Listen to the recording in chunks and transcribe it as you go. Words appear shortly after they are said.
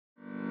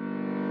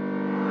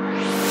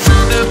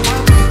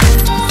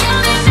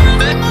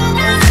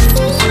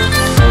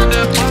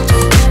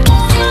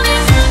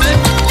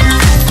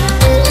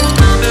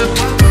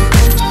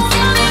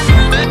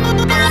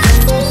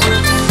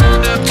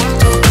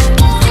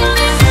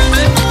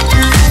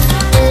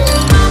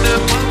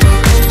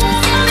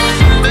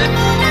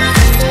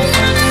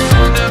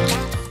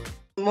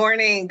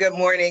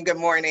Good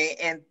morning,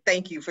 and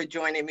thank you for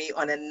joining me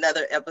on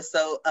another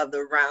episode of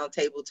the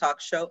Roundtable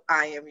Talk Show.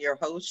 I am your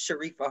host,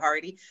 Sharifa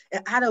Hardy,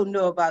 and I don't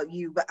know about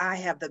you, but I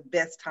have the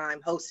best time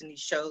hosting these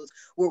shows.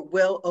 We're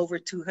well over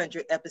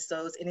 200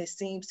 episodes, and it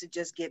seems to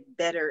just get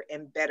better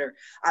and better.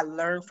 I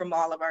learn from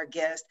all of our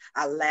guests.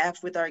 I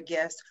laugh with our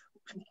guests.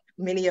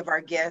 Many of our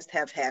guests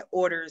have had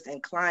orders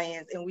and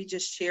clients, and we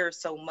just share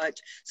so much.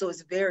 So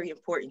it's very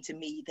important to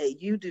me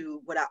that you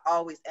do what I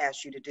always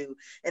ask you to do,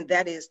 and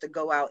that is to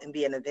go out and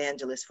be an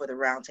evangelist for the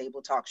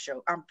Roundtable Talk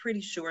Show. I'm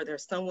pretty sure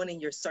there's someone in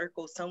your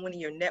circle, someone in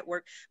your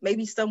network,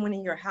 maybe someone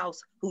in your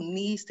house who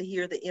needs to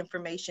hear the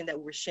information that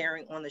we're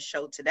sharing on the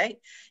show today.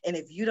 And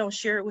if you don't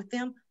share it with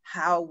them,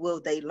 how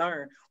will they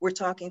learn? We're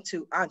talking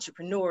to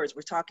entrepreneurs,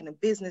 we're talking to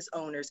business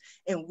owners,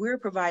 and we're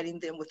providing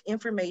them with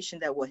information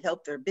that will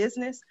help their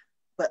business,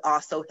 but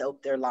also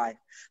help their life.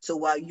 So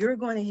while you're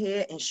going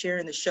ahead and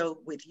sharing the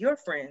show with your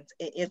friends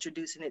and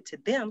introducing it to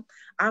them,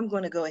 I'm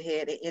going to go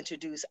ahead and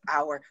introduce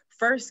our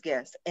first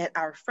guest. And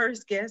our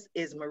first guest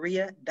is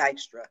Maria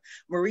Dykstra.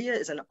 Maria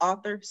is an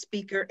author,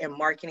 speaker, and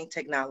marketing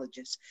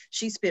technologist.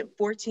 She spent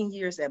 14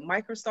 years at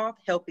Microsoft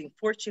helping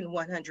Fortune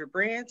 100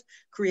 brands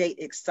create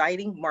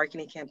exciting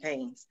marketing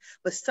campaigns.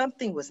 But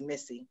something was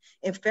missing.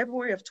 In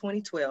February of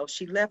 2012,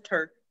 she left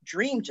her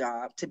dream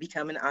job to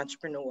become an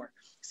entrepreneur.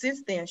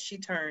 Since then, she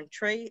turned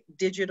Trade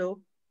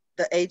Digital,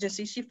 the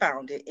agency she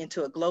founded,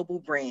 into a global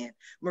brand.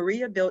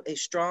 Maria built a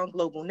strong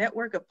global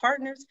network of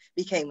partners,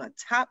 became a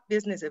top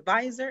business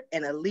advisor,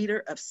 and a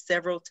leader of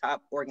several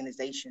top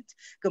organizations.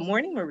 Good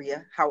morning,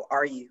 Maria. How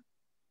are you?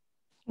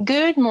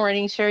 Good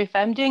morning, Sharif.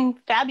 I'm doing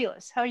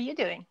fabulous. How are you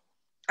doing?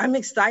 I'm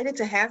excited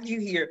to have you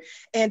here.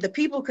 And the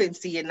people couldn't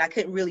see it, and I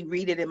couldn't really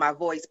read it in my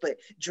voice, but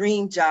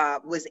dream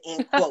job was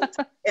in quotes.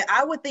 And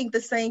I would think the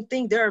same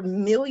thing. There are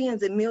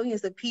millions and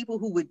millions of people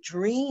who would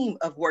dream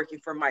of working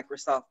for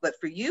Microsoft. But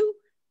for you,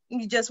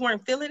 you just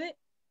weren't feeling it?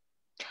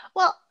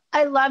 Well,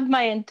 I loved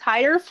my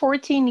entire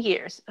 14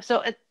 years.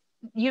 So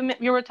you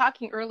were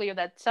talking earlier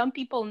that some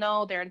people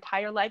know their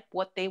entire life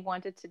what they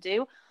wanted to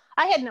do.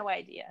 I had no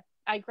idea.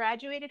 I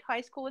graduated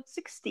high school at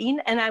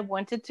 16 and I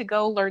wanted to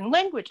go learn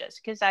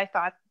languages because I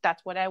thought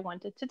that's what I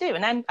wanted to do.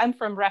 And I'm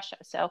from Russia.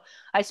 So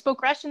I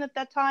spoke Russian at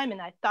that time and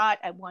I thought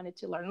I wanted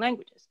to learn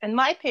languages. And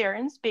my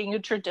parents, being a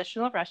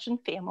traditional Russian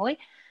family,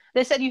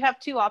 they said you have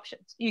two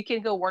options. You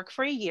can go work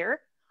for a year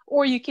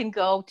or you can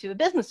go to a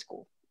business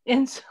school.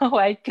 And so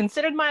I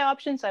considered my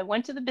options. I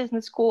went to the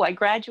business school. I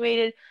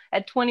graduated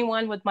at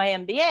 21 with my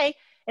MBA.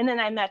 And then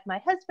I met my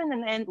husband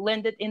and then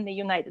landed in the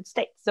United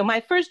States. So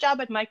my first job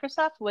at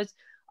Microsoft was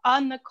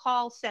on the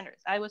call centers.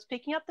 I was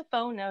picking up the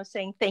phone and I was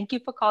saying, thank you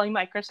for calling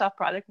Microsoft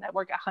Product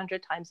Network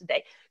 100 times a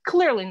day.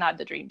 Clearly not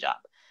the dream job.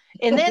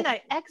 And then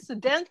I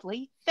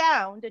accidentally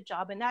found a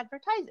job in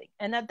advertising.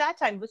 And at that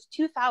time it was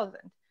 2000.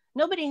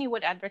 Nobody knew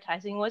what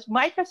advertising was.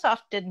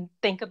 Microsoft didn't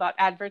think about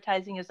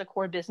advertising as a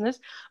core business.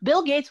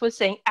 Bill Gates was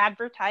saying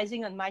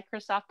advertising on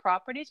Microsoft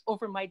properties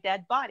over my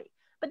dead body.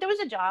 But there was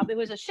a job. It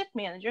was a shift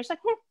manager. It's like,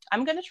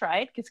 I'm going to try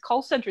it because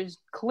call center is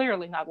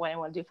clearly not what I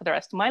want to do for the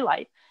rest of my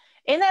life.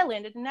 And I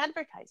landed in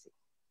advertising.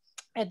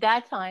 At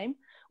that time,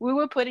 we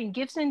were putting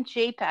GIFs and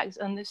JPEGs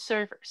on the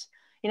servers.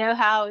 You know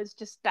how it's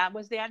just, that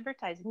was the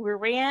advertising. We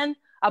ran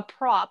a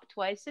prop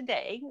twice a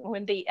day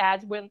when the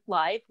ads went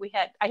live.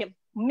 I have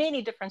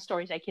many different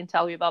stories I can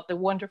tell you about the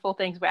wonderful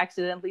things we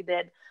accidentally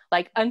did,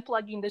 like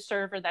unplugging the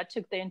server that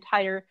took the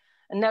entire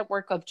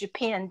network of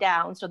Japan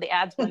down. So the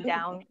ads went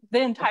down the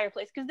entire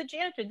place because the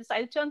janitor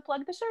decided to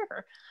unplug the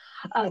server.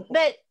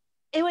 But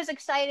it was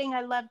exciting.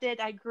 I loved it.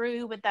 I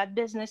grew with that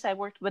business. I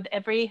worked with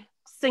every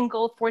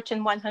single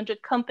Fortune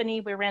 100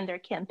 company. We ran their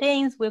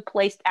campaigns. We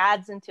placed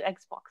ads into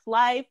Xbox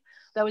Live.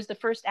 That was the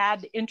first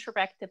ad, the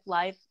interactive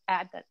live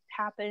ad that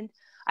happened.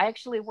 I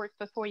actually worked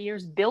for 4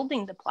 years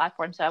building the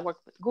platform. So I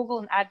worked with Google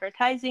and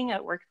advertising. I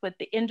worked with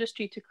the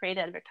industry to create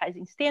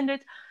advertising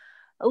standards.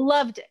 I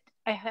loved it.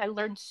 I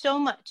learned so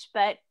much,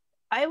 but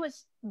I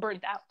was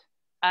burnt out.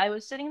 I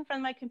was sitting in front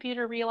of my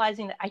computer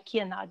realizing that I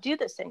cannot do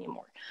this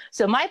anymore.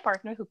 So my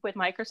partner, who quit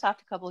Microsoft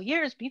a couple of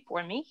years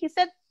before me, he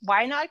said,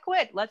 why not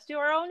quit? Let's do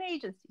our own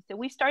agency. So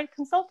we started a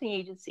consulting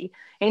agency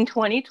in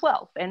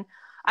 2012. And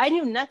I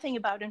knew nothing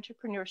about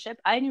entrepreneurship.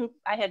 I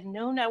had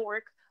no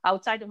network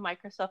outside of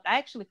Microsoft. I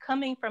actually,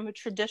 coming from a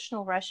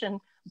traditional Russian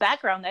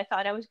background, I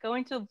thought I was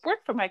going to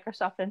work for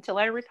Microsoft until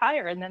I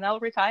retire, and then I'll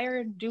retire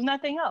and do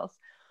nothing else.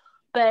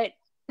 But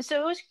so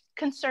it was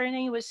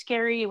concerning, it was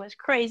scary, it was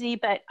crazy,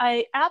 but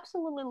I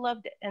absolutely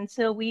loved it. And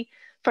so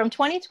from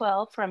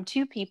 2012, from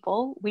two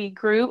people, we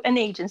grew an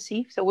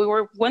agency. So we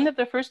were one of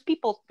the first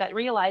people that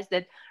realized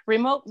that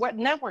remote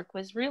network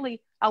was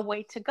really a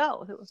way to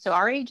go. So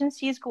our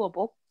agency is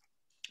global.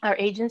 Our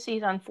agency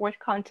is on 4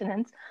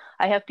 continents.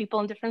 I have people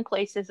in different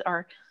places.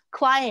 Our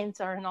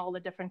clients are in all the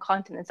different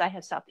continents. I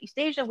have Southeast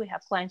Asia. We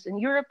have clients in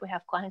Europe. We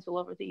have clients all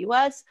over the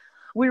US.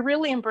 We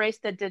really embrace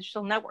the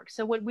digital network.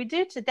 So what we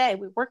do today,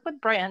 we work with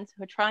brands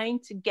who are trying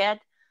to get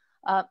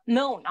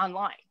known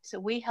online. So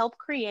we help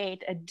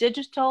create a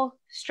digital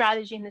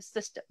strategy in the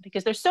system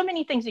because there's so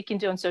many things you can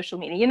do on social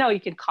media. You know, you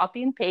can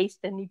copy and paste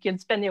and you can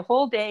spend your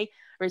whole day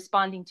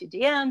responding to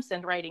DMs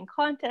and writing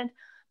content,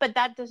 but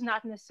that does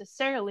not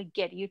necessarily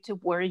get you to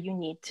where you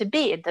need to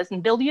be. It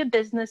doesn't build you a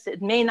business.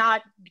 It may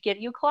not get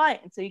you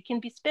clients. So you can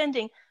be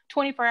spending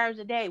 24 hours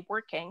a day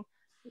working,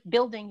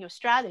 building your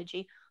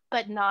strategy,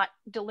 but not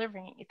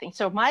delivering anything.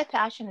 So my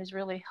passion is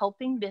really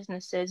helping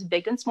businesses,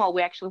 big and small.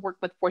 We actually work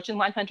with Fortune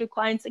 100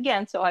 clients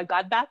again. So I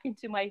got back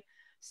into my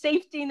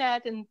safety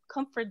net and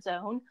comfort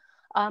zone.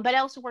 But I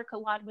also work a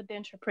lot with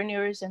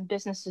entrepreneurs and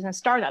businesses and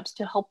startups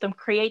to help them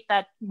create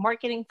that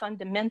marketing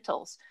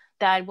fundamentals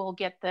that will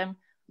get them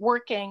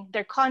working,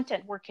 their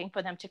content working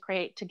for them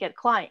to get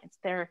clients,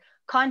 their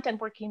content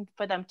working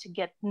for them to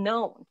get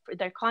known, for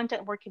their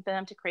content working for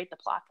them to create the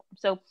platform.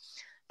 So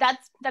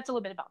that's a little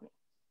bit about me.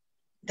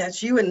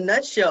 That's you in a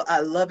nutshell. I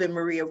love it,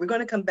 Maria. We're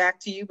going to come back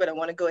to you, but I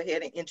want to go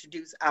ahead and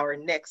introduce our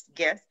next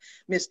guest,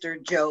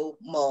 Mr. Joe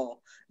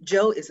Mull.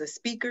 Joe is a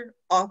speaker,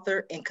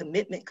 author, and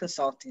commitment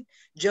consultant.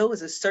 Joe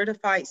is a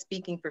certified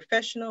speaking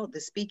professional, the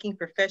speaking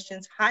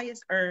profession's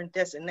highest earned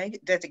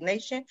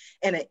designation,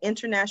 and an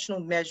international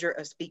measure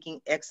of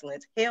speaking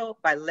excellence held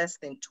by less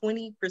than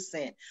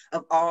 20%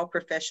 of all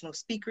professional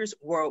speakers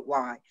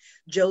worldwide.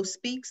 Joe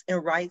speaks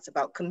and writes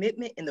about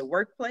commitment in the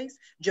workplace.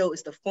 Joe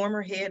is the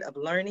former head of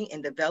learning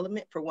and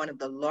development for one of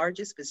the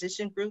largest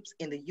physician groups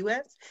in the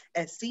U.S.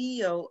 As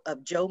CEO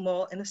of Joe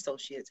Mull and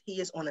Associates, he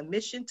is on a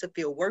mission to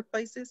fill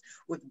workplaces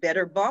with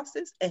better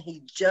bosses, and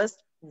he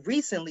just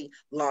recently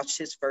launched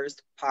his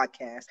first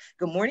podcast.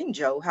 Good morning,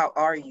 Joe. How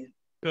are you?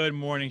 Good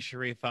morning,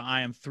 Sharifa.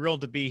 I am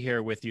thrilled to be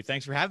here with you.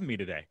 Thanks for having me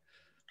today.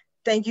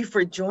 Thank you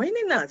for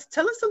joining us.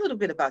 Tell us a little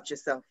bit about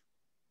yourself.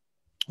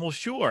 Well,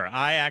 sure.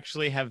 I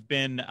actually have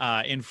been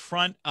in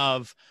front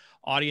of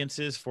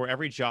audiences for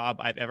every job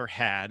I've ever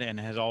had, and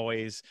has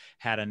always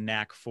had a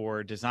knack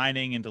for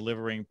designing and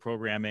delivering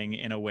programming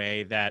in a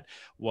way that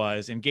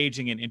was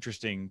engaging and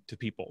interesting to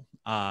people.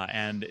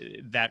 And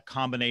that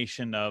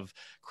combination of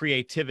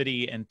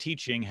creativity and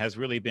teaching has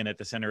really been at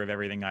the center of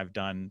everything I've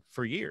done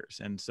for years.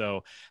 And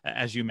so,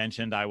 as you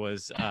mentioned, I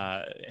was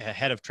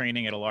head of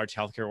training at a large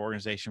healthcare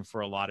organization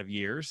for a lot of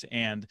years,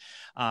 and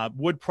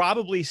would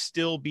probably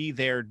still be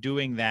there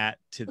doing that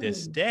to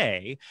this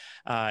day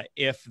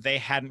if they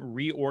hadn't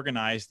reorganized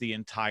the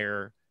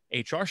entire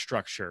HR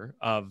structure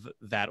of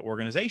that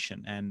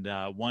organization. And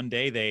one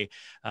day they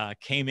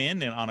came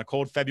in and on a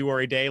cold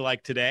February day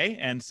like today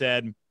and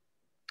said,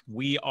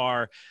 "We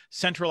are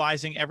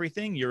centralizing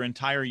everything. Your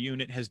entire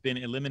unit has been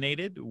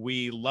eliminated.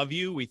 We love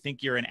you. We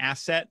think you're an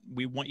asset.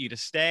 We want you to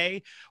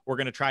stay. We're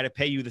going to try to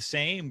pay you the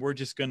same. We're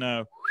just going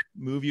to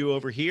move you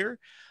over here."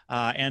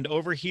 And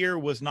over here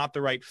was not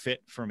the right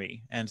fit for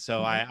me. And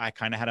so I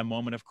kind of had a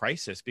moment of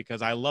crisis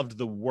because I loved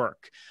the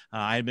work.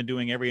 I had been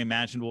doing every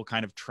imaginable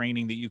kind of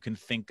training that you can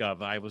think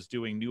of. I was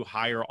doing new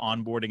hire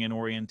onboarding and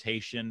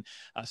orientation,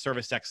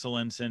 service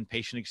excellence and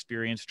patient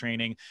experience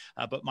training.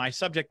 But my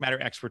subject matter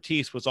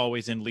expertise was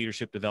always in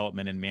leadership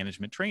development and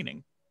management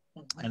training.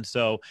 And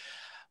so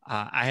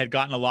I had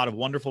gotten a lot of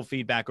wonderful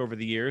feedback over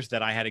the years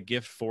that I had a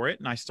gift for it.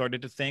 And I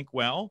started to think,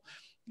 well,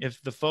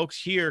 if the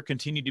folks here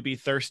continue to be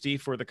thirsty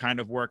for the kind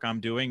of work I'm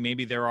doing,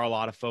 maybe there are a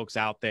lot of folks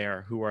out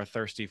there who are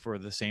thirsty for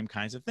the same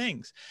kinds of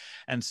things.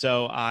 And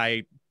so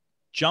I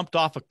jumped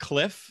off a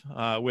cliff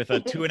with a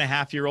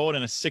 2.5-year-old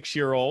and a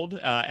 6-year-old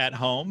at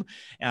home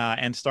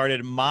and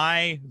started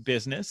my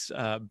business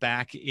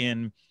back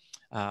in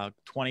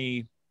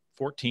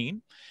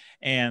 2014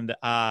 and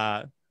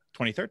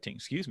 2013,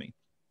 excuse me.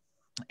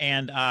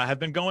 And have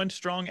been going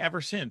strong ever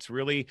since.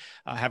 Really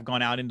have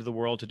gone out into the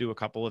world to do a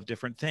couple of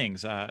different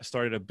things.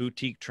 Started a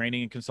boutique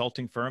training and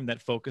consulting firm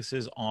that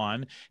focuses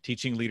on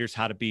teaching leaders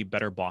how to be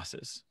better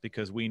bosses,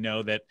 because we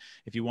know that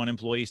if you want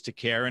employees to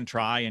care and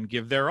try and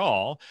give their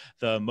all,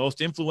 the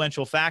most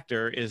influential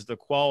factor is the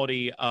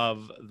quality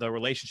of the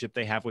relationship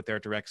they have with their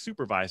direct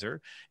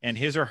supervisor and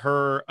his or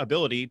her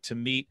ability to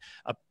meet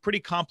a pretty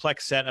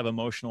complex set of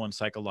emotional and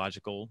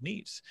psychological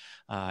needs.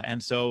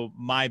 And so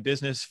my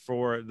business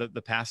for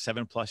the past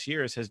 7+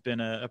 years has been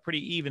a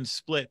pretty even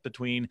split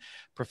between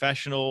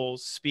professional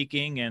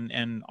speaking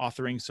and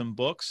authoring some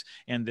books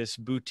and this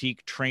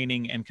boutique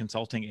training and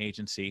consulting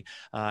agency.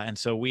 And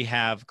so we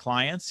have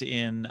clients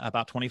in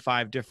about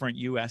 25 different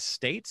US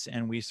states,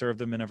 and we serve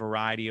them in a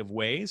variety of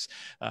ways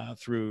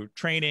through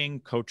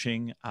training,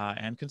 coaching,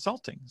 and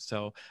consulting.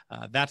 So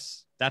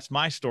that's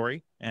my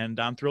story, and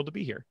I'm thrilled to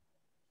be here.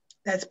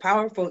 That's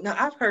powerful. Now,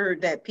 I've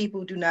heard that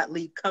people do not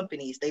leave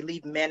companies, they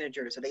leave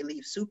managers or they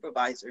leave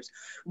supervisors.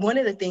 One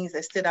of the things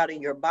that stood out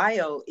in your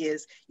bio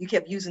is you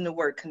kept using the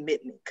word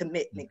commitment.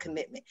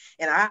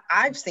 And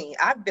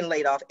I've been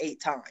laid off 8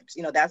 times.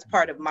 You know, that's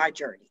part of my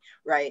journey,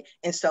 right?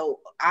 And so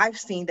I've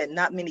seen that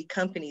not many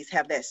companies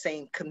have that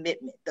same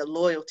commitment, the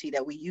loyalty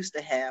that we used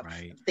to have.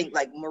 Right. I think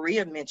like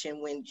Maria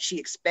mentioned when she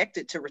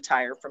expected to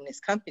retire from this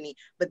company,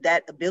 but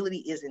that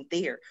ability isn't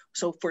there.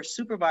 So for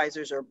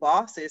supervisors or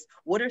bosses,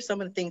 what are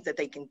some of the things that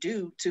they can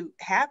do to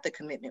have the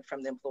commitment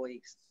from the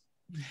employees?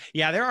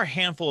 Yeah, there are a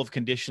handful of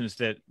conditions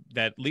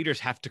that leaders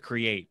have to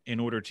create in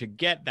order to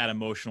get that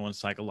emotional and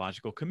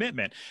psychological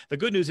commitment. The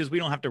good news is we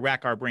don't have to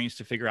rack our brains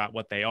to figure out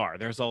what they are.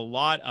 There's a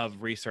lot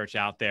of research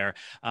out there,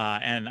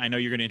 and I know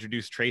you're going to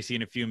introduce Tracy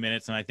in a few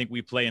minutes, and I think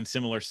we play in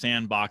similar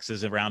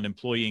sandboxes around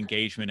employee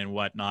engagement and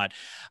whatnot.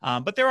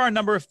 But there are a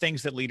number of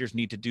things that leaders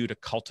need to do to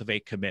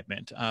cultivate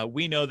commitment.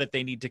 We know that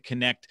they need to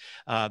connect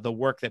the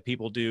work that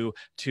people do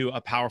to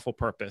a powerful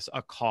purpose,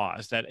 a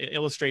cause that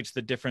illustrates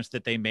the difference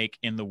that they make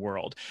in the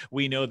world.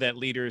 We know that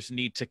leaders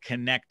need to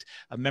connect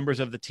members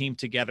of the team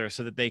together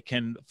so that they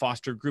can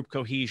foster group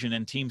cohesion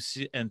and team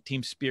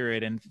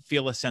spirit and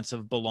feel a sense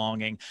of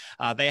belonging.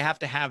 They have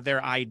to have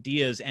their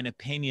ideas and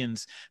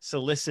opinions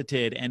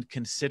solicited and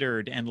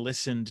considered and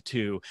listened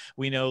to.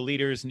 We know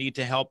leaders need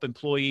to help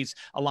employees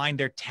align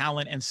their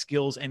talent and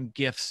skills and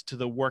gifts to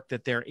the work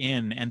that they're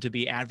in and to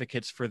be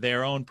advocates for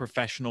their own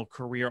professional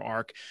career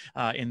arc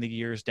in the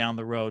years down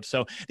the road.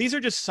 So these are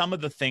just some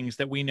of the things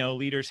that we know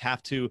leaders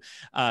have to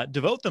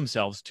devote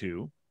themselves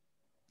to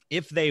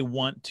if they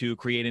want to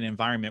create an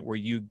environment where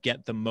you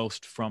get the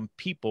most from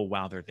people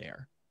while they're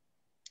there.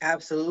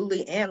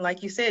 Absolutely. And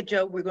like you said,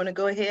 Joe, we're going to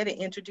go ahead and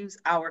introduce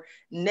our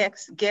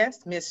next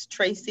guest, Miss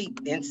Tracy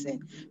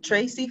Benson.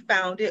 Tracy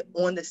founded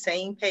On the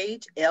Same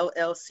Page,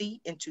 LLC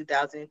in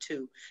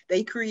 2002.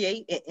 They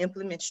create and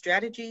implement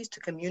strategies to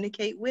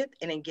communicate with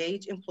and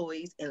engage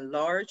employees in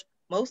large,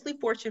 mostly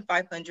Fortune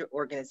 500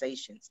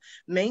 organizations,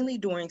 mainly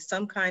during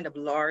some kind of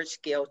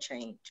large-scale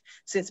change.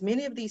 Since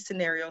many of these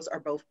scenarios are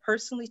both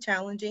personally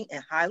challenging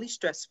and highly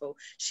stressful,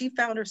 she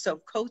found herself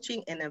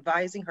coaching and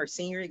advising her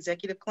senior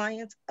executive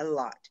clients a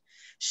lot.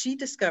 She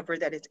discovered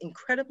that it's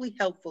incredibly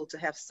helpful to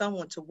have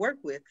someone to work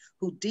with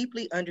who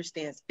deeply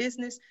understands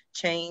business,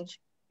 change,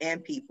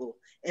 and people,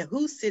 and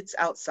who sits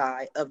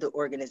outside of the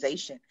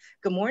organization.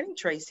 Good morning,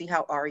 Tracy.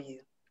 How are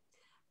you?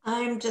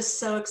 I'm just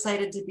so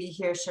excited to be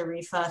here,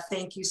 Sharifa.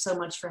 Thank you so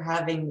much for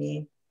having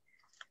me.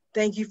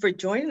 Thank you for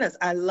joining us.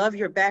 I love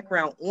your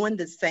background, On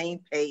the Same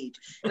Page.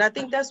 And I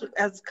think that's what,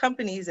 as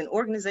companies and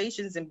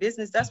organizations and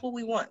business, that's what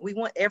we want. We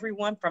want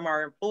everyone from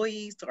our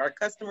employees to our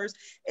customers,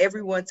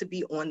 everyone to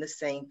be on the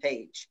same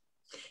page.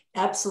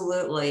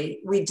 Absolutely,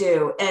 we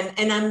do.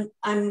 And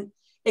I'm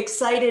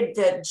excited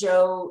that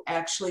Joe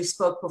actually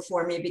spoke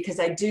before me, because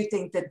I do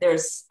think that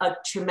there's a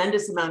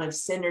tremendous amount of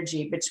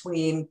synergy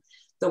between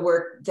the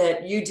work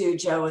that you do,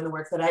 Joe, and the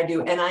work that I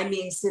do. And I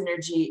mean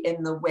synergy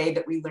in the way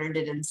that we learned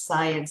it in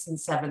science in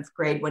 7th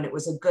grade when it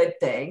was a good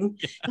thing,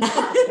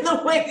 not in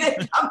the way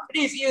that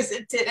companies use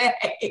it today,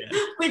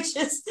 which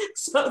is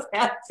so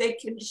that they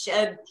can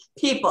shed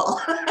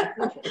people.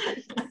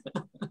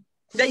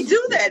 They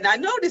do that, and I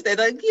noticed that.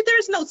 Like,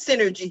 there's no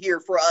synergy here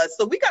for us,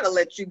 so we got to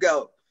let you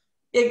go.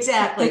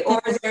 Exactly.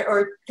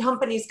 Or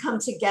companies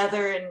come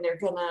together and they're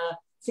going to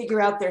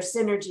figure out their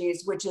synergies,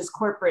 which is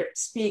corporate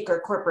speak or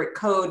corporate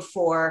code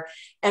for,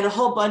 and a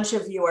whole bunch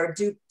of you are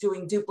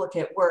doing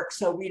duplicate work,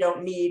 so we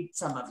don't need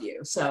some of you.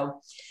 So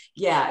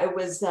yeah, it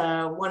was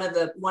one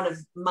of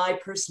my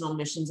personal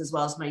missions, as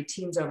well as my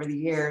teams over the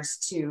years,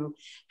 to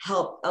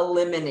help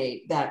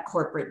eliminate that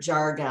corporate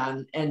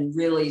jargon and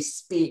really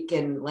speak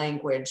in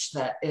language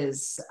that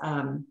is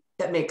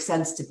that makes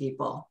sense to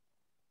people.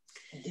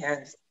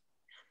 Yes.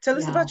 Tell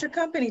us about your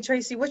company,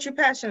 Tracy. What you're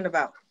passionate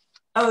about?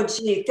 Oh,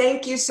 gee,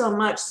 thank you so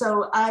much.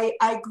 So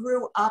I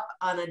grew up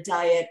on a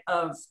diet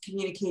of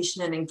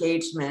communication and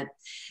engagement.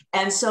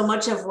 And so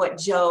much of what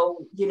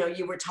Joe,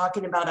 you were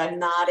talking about, I'm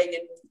nodding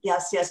and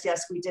yes,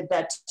 we did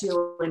that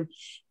too.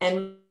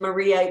 And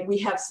Maria, we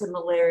have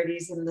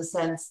similarities in the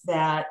sense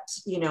that,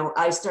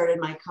 I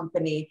started my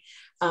company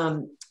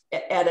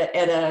at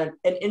an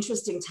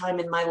interesting time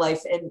in my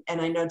life.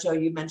 And I know, Joe,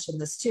 you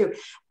mentioned this too.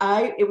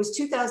 It was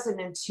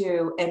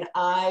 2002, and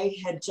I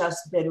had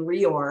just been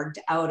reorged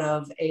out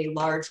of a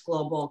large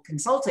global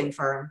consulting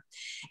firm.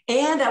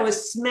 And I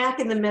was smack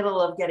in the middle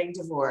of getting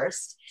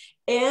divorced.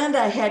 And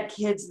I had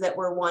kids that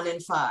were 1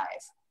 and 5.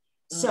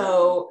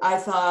 So I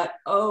thought,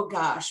 oh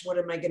gosh, what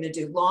am I going to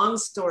do? Long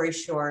story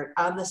short,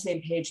 On the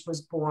Same Page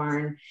was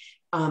born,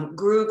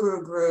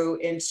 grew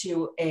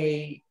into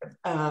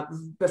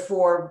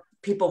before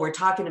people were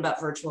talking about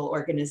virtual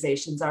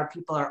organizations. Our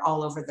people are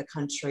all over the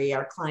country.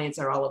 Our clients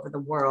are all over the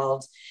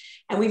world.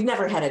 And we've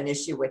never had an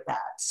issue with that.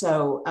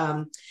 So,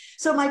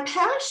 so my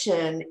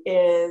passion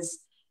is,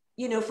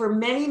 for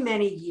many,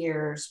 many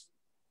years,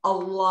 a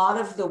lot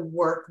of the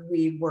work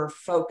we were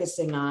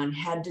focusing on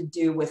had to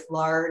do with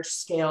large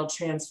scale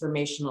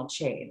transformational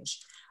change,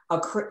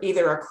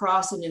 either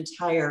across an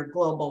entire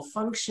global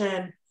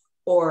function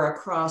or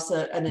across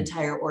an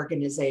entire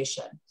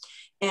organization.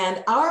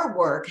 And our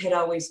work had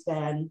always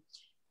been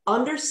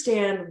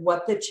understand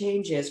what the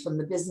change is from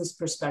the business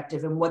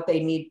perspective and what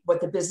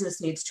the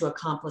business needs to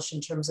accomplish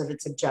in terms of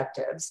its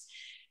objectives.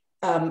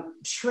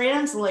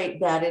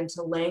 Translate that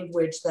into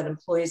language that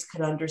employees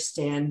could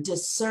understand,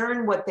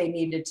 discern what they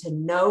needed to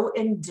know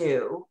and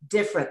do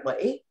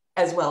differently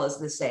as well as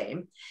the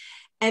same,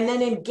 and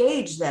then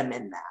engage them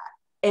in that.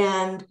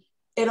 And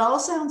it all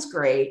sounds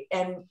great,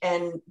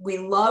 and we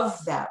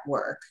love that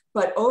work.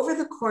 But over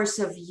the course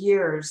of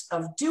years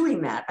of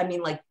doing that, I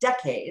mean, like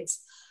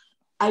decades,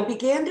 I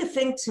began to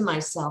think to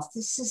myself,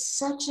 this is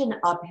such an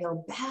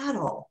uphill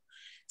battle.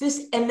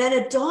 And then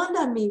it dawned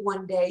on me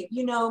one day,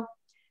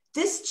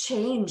 this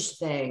change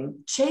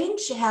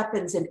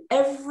happens in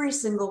every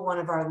single one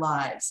of our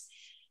lives.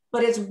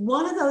 But it's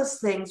one of those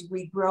things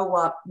we grow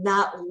up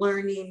not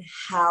learning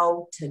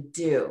how to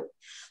do.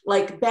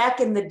 Like back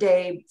in the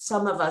day,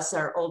 some of us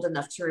are old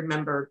enough to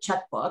remember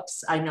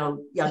checkbooks. I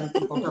know young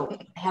people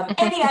don't have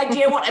any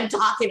idea what I'm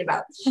talking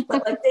about,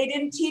 but like they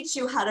didn't teach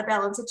you how to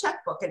balance a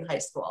checkbook in high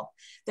school.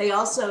 They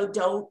also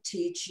don't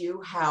teach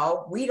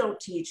we don't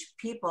teach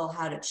people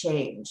how to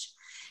change.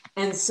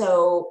 And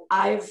so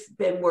I've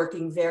been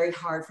working very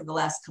hard for the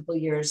last couple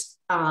of years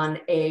on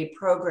a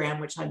program,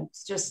 which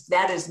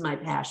that is my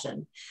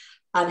passion,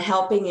 on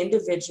helping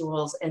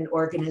individuals and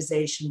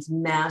organizations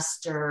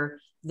master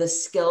the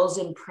skills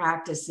and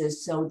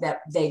practices so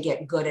that they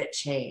get good at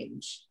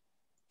change.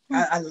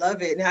 I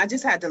love it. And I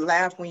just had to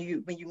laugh when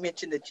you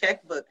mentioned the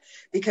checkbook,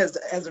 because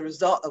as a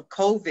result of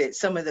COVID,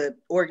 some of the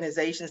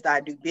organizations that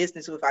I do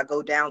business with, I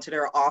go down to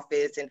their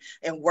office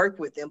and work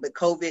with them. But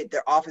COVID,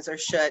 their offices are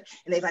shut.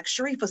 And they're like,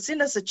 Sharifa,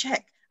 send us a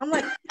check. I'm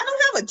like, I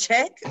don't have a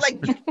check.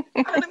 Like,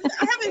 I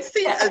haven't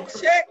seen a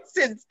check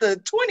since the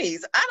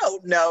 20s. I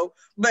don't know.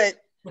 But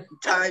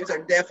times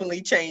are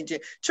definitely changing.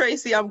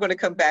 Tracy, I'm going to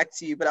come back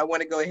to you, but I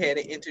want to go ahead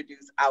and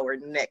introduce our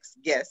next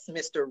guest,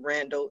 Mr.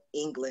 Randall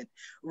Englund.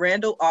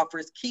 Randall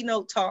offers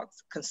keynote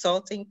talks,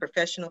 consulting,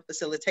 professional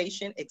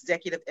facilitation,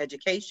 executive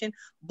education,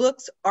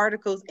 books,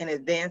 articles, and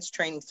advanced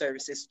training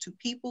services to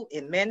people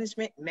in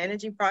management,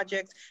 managing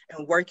projects,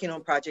 and working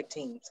on project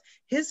teams.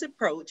 His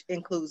approach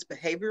includes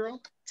behavioral,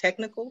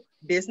 technical,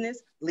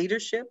 business,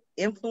 leadership,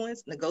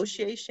 influence,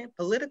 negotiation,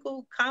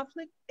 political,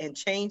 conflict, and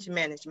change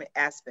management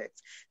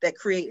aspects that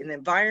create an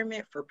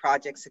environment for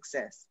project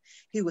success.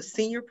 He was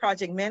senior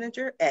project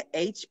manager at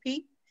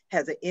HP,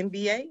 has an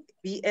MBA,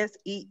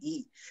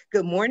 BSEE.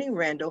 Good morning,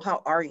 Randall.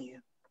 How are you?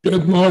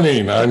 Good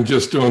morning. I'm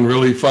just doing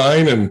really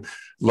fine and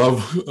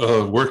love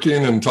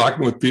working and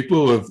talking with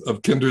people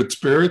of kindred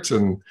spirits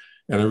and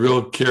a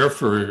real care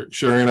for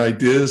sharing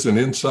ideas and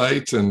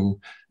insights and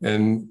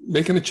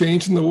making a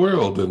change in the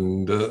world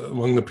and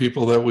among the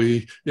people that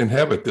we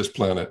inhabit this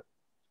planet.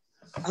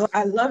 Oh,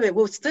 I love it.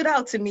 What stood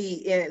out to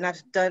me, and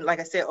I've done, like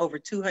I said, over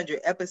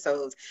 200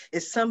 episodes,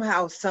 is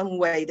somehow, some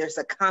way, there's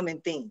a common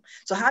theme.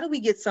 So how do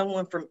we get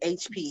someone from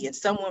HP and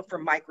someone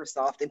from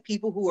Microsoft and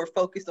people who are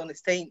focused on the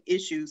same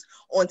issues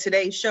on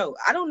today's show?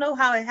 I don't know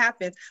how it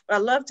happens, but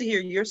I'd love to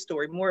hear your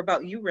story. More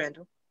about you,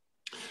 Randall.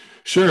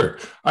 Sure.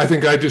 I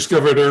think I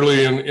discovered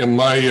early in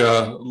my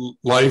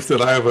life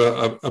that I have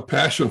a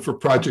passion for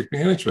project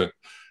management.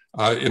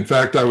 In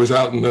fact, I was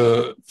out in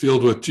the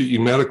field with GE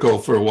Medical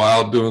for a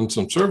while doing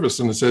some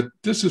service, and I said,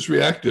 this is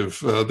reactive.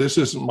 This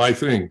isn't my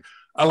thing.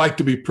 I like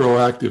to be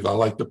proactive. I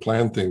like to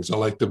plan things. I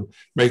like to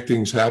make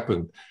things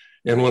happen.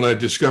 And when I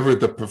discovered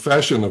the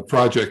profession of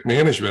project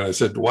management, I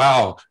said,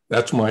 wow,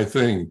 that's my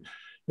thing.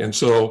 And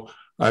so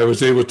I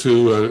was able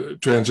to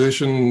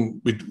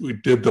transition. We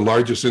did the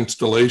largest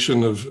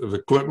installation of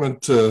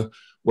equipment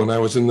when I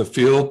was in the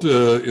field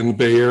in the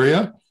Bay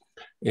Area,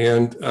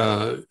 and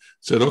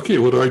said, okay,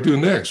 what do I do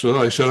next? Well,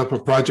 I set up a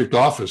project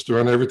office to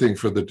run everything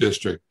for the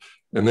district.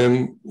 And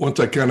then once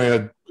I kind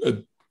of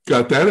had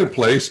got that in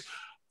place,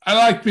 I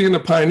like being a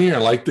pioneer. I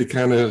like to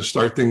kind of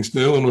start things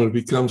new, and when it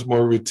becomes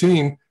more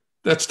routine,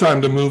 that's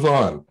time to move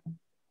on.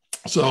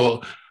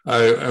 So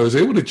I was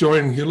able to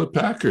join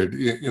Hewlett-Packard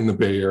in the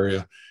Bay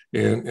Area.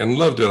 And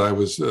loved it. I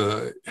was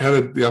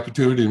had the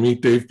opportunity to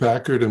meet Dave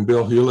Packard and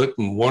Bill Hewlett,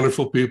 and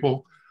wonderful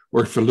people.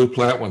 Worked for Lou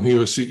Platt when he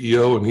was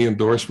CEO, and he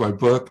endorsed my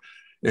book.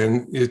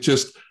 And it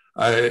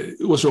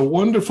was a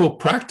wonderful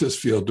practice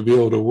field to be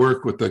able to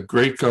work with a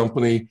great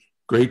company,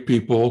 great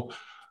people,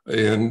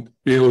 and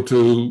be able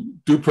to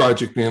do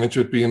project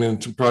management, being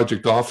in some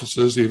project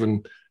offices,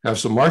 even have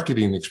some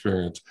marketing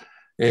experience.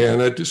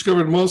 And I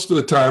discovered most of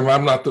the time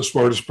I'm not the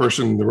smartest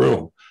person in the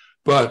room,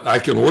 but I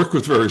can work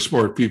with very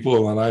smart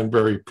people, and I'm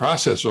very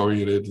process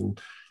oriented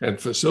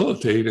and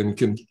facilitate, and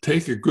can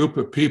take a group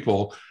of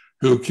people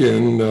who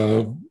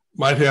can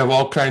might have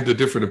all kinds of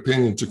different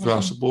opinions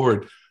across the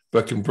board,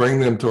 but can bring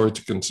them towards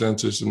a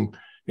consensus and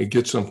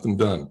get something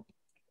done.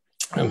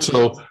 And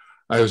so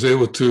I was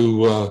able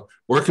to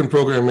work in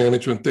program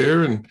management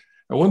there. And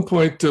at one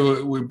point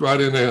we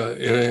brought in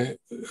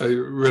I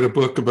read a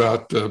book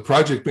about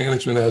project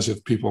management as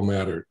if people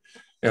mattered.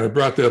 And I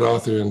brought that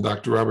author in,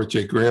 Dr. Robert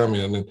J. Graham,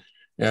 in,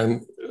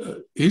 and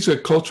he's a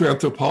culture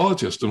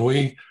anthropologist. And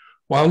we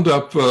wound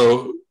up,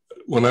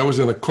 when I was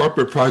in a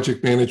corporate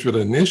project management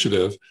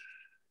initiative,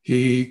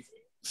 he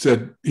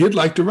said he'd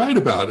like to write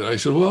about it. I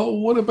said, well,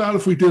 what about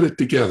if we did it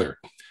together?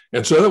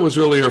 And so that was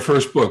really our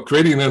first book,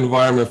 Creating an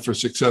Environment for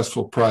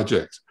Successful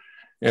Projects.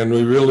 And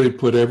we really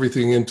put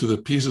everything into the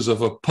pieces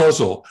of a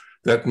puzzle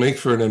that make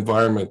for an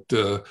environment.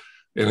 And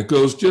it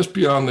goes just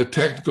beyond the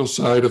technical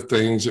side of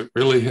things. It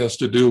really has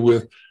to do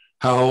with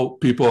how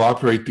people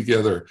operate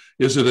together.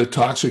 Is it a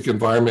toxic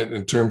environment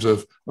in terms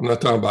of, I'm not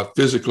talking about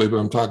physically, but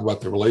I'm talking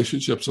about the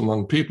relationships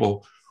among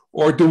people?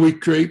 Or do we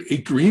create a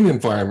green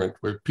environment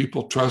where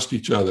people trust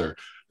each other,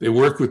 they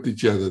work with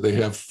each other, they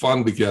have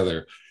fun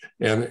together,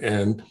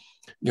 and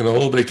you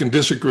know, they can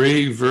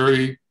disagree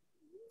very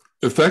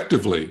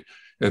effectively?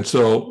 And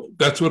so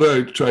that's what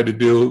I tried to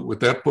do with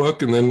that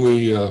book. And then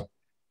we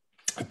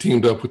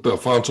teamed up with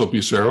Alfonso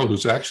Bucero,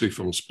 who's actually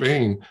from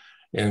Spain,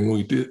 and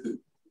we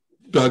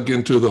dug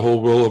into the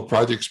whole role of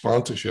project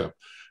sponsorship.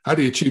 How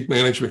do you achieve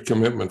management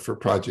commitment for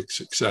project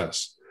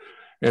success?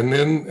 And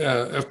then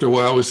after a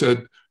while, we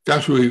said,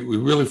 gosh, we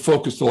really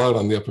focused a lot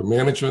on the upper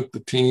management, the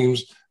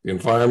teams, the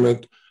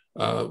environment.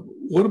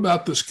 What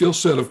about the skill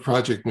set of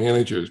project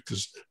managers?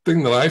 Because the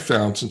thing that I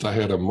found, since I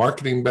had a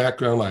marketing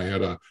background, I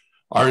had a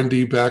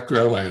R&D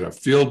background, I had a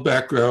field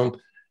background,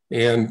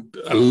 and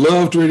I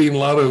loved reading a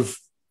lot of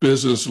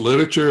business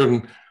literature.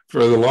 And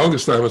for the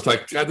longest time, it's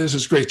like, God, this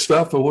is great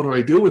stuff, but what do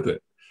I do with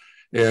it?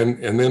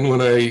 And then when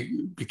I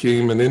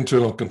became an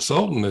internal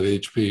consultant at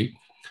HP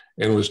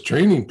and was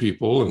training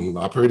people and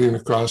operating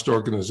across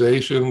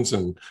organizations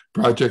and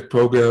project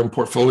program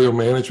portfolio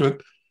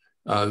management,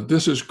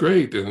 this is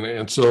great.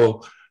 And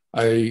so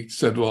I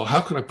said, well,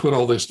 how can I put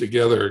all this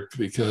together?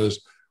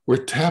 Because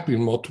we're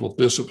tapping multiple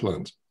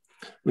disciplines.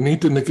 We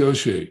need to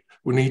negotiate.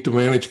 We need to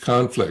manage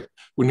conflict.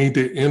 We need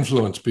to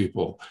influence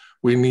people.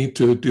 We need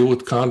to deal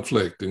with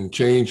conflict and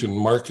change and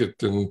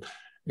market and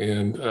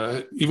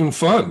even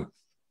fun,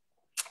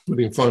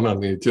 putting fun on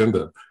the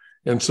agenda.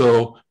 And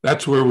so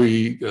that's where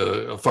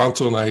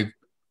Alfonso and I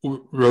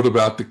wrote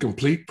about the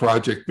complete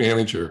project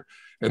manager.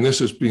 And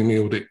this is being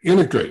able to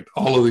integrate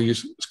all of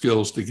these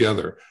skills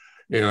together.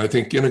 And I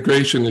think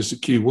integration is the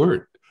key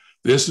word.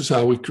 This is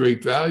how we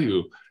create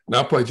value,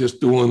 not by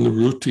just doing the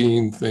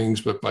routine things,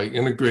 but by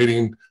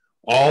integrating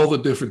all the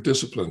different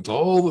disciplines,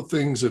 all the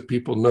things that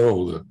people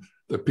know,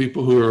 the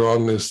people who are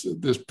on this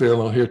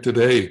panel here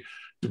today,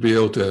 to be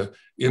able to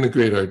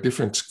integrate our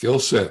different skill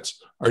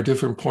sets, our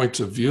different points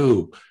of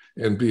view,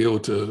 and be able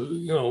to,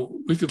 you know,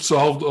 we could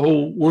solve the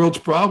whole world's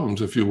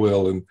problems, if you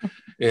will. And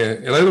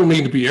I don't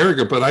mean to be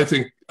arrogant, but I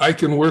think I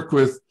can work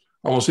with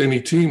almost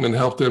any team and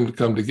help them to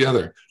come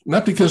together.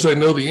 Not because I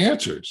know the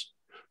answers,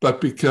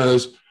 but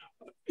because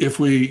if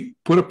we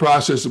put a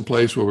process in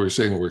place where we're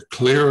saying we're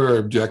clear our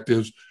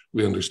objectives,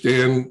 we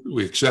understand,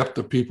 we accept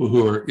the people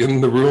who are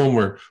in the room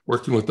or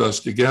working with us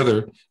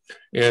together,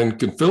 and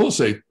can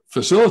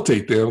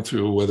facilitate them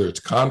through whether it's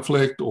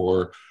conflict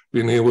or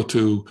being able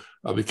to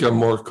become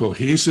more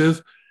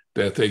cohesive,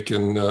 that they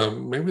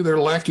can, maybe they're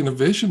lacking a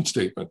vision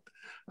statement.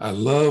 I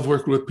love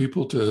working with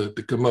people to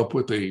come up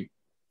with a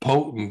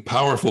potent,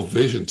 powerful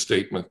vision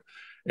statement.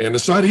 And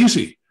it's not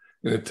easy.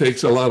 And it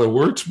takes a lot of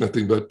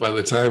wordsmithing, but by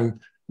the time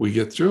we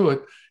get through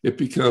it, it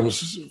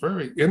becomes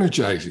very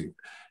energizing.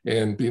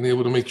 And being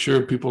able to make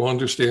sure people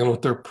understand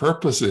what their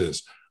purpose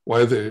is,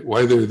 why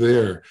they're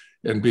there,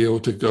 and be able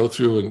to go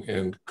through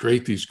and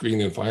create these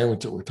green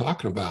environments that we're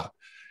talking about.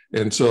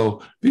 And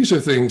so these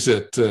are things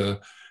that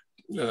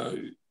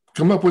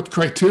come up with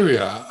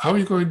criteria. How are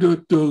you going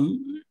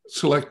to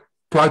select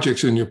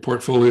projects in your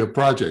portfolio of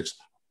projects?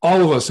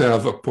 All of us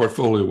have a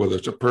portfolio, whether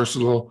it's a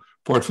personal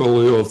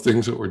portfolio of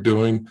things that we're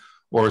doing,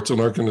 or it's an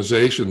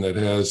organization that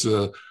has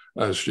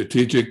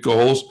strategic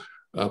goals,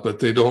 but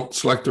they don't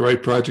select the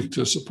right project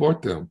to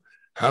support them.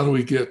 How do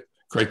we get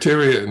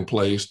criteria in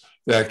place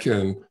that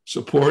can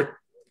support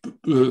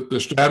the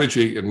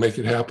strategy and make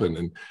it happen?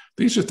 And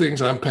these are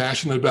things I'm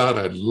passionate about.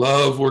 I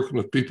love working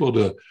with people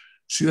to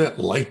see that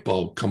light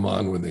bulb come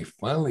on when they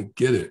finally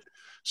get it.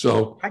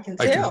 So I can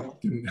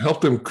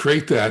help them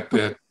create that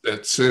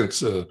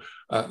sense.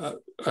 I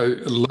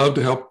love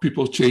to help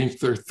people change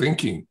their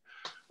thinking.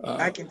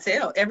 I can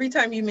tell. Every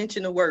time you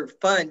mention the word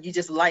fun, you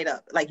just light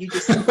up. Like you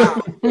just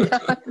smile.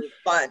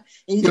 Fun.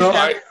 And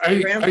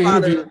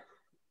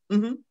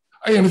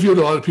I interviewed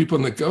a lot of people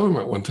in the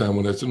government one time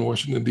when I was in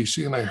Washington,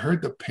 D.C., and I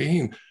heard the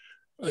pain.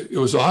 It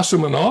was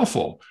awesome and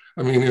awful.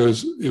 I mean, it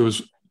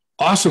was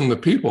awesome, the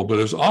people, but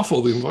it was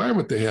awful, the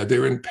environment they had. They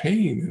were in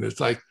pain. And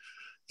it's like,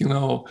 you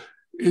know,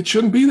 it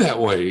shouldn't be that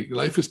way.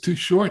 Life is too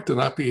short to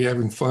not be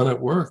having fun at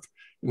work.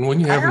 And when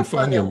you're having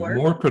fun, you're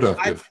more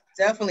productive.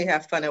 I definitely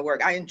have fun at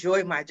work. I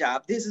enjoy my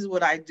job. This is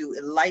what I do.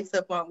 It lights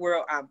up my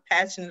world. I'm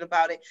passionate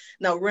about it.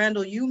 Now,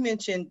 Randall, you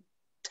mentioned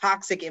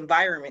toxic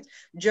environment.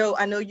 Joe,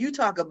 I know you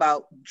talk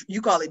about,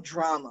 you call it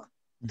drama,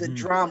 the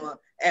drama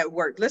at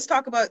work. Let's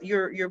talk about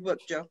your book,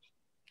 Joe.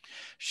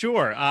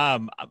 Sure.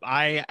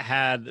 I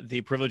had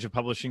the privilege of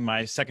publishing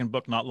my second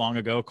book not long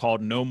ago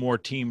called No More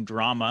Team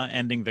Drama,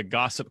 Ending the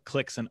Gossip,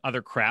 Clicks, and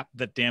Other Crap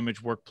That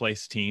Damage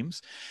Workplace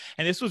Teams.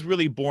 And this was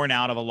really born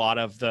out of a lot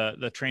of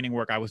the training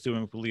work I was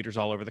doing with leaders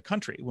all over the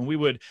country. When we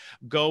would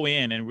go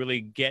in and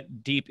really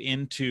get deep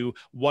into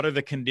what are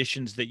the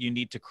conditions that you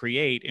need to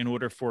create in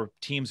order for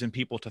teams and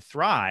people to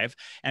thrive,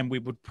 and we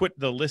would put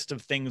the list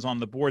of things on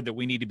the board that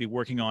we need to be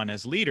working on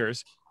as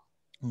leaders,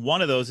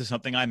 One of those is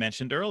something I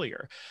mentioned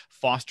earlier,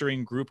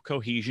 fostering group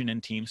cohesion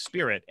and team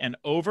spirit. And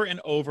over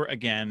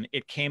again,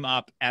 it came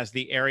up as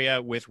the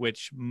area with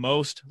which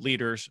most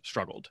leaders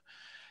struggled.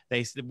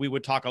 We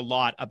would talk a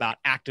lot about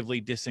actively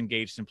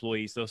disengaged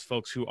employees, those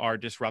folks who are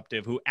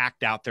disruptive, who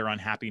act out their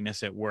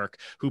unhappiness at work,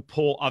 who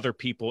pull other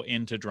people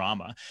into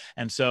drama.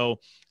 And so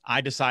I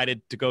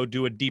decided to go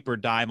do a deeper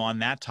dive on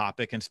that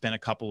topic and spend a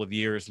couple of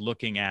years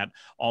looking at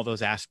all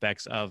those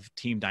aspects of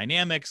team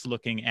dynamics,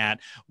 looking at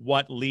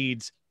what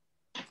leads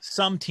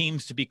some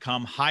teams to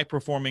become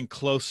high-performing,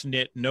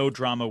 close-knit,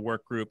 no-drama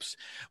work groups,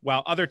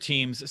 while other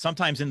teams,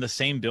 sometimes in the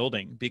same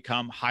building,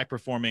 become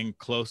high-performing,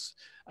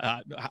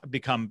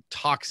 become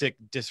toxic,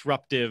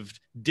 disruptive,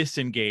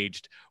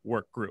 disengaged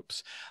work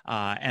groups.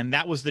 And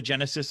that was the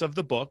genesis of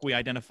the book. We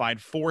identified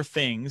 4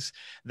 things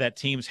that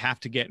teams have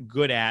to get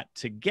good at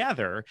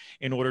together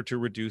in order to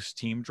reduce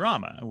team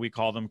drama. We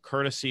call them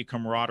courtesy,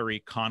 camaraderie,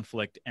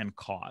 conflict, and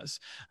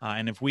cause.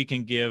 And if we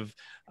can give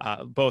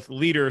both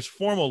leaders,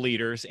 formal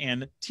leaders,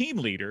 and team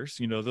leaders,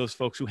 those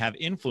folks who have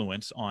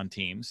influence on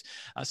teams,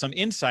 some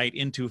insight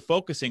into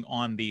focusing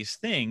on these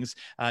things,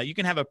 you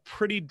can have a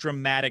pretty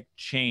dramatic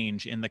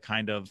change in the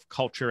kind of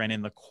culture and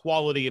in the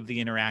quality of the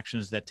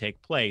interactions that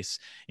take place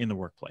in the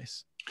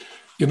workplace.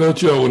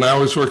 Joe, when I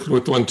was working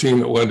with one team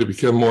that wanted to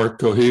become more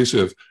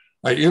cohesive,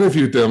 I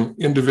interviewed them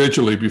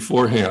individually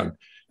beforehand.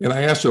 And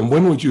I asked them,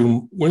 when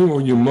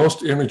were you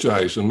most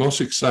energized and most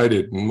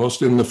excited and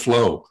most in the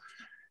flow?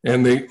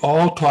 And they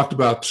all talked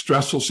about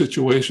stressful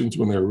situations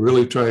when they're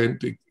really trying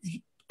to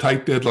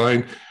tight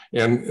deadline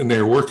and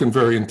they're working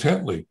very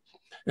intently.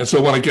 And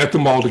so when I get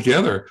them all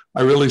together,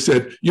 I really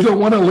said, you don't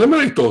want to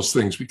eliminate those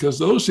things because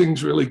those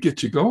things really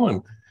get you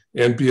going,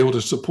 and be able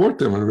to support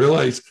them and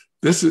realize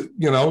this is,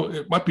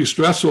 it might be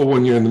stressful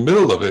when you're in the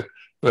middle of it,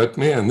 but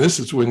man, this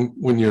is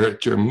when you're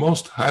at your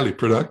most highly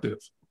productive.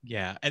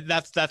 Yeah, and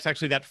that's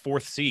actually that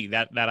 4th C,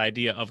 that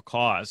idea of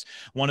cause.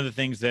 One of the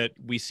things that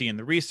we see in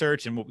the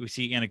research and what we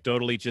see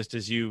anecdotally, just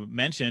as you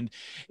mentioned,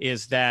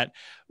 is that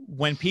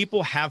when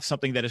people have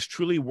something that is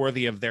truly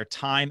worthy of their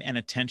time and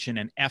attention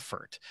and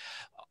effort,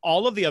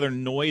 all of the other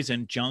noise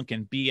and junk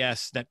and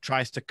BS that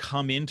tries to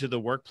come into the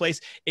workplace,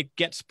 it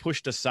gets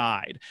pushed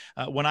aside.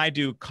 When I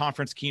do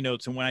conference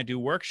keynotes and when I do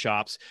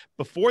workshops,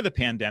 before the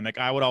pandemic,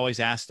 I would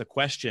always ask the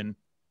question,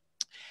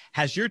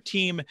 has your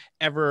team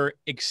ever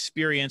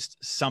experienced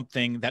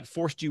something that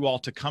forced you all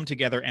to come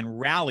together and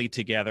rally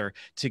together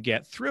to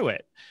get through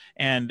it?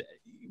 And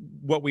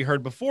what we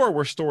heard before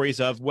were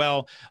stories of,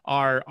 well,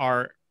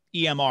 our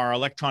EMR,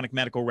 electronic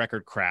medical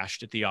record,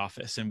 crashed at the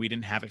office and we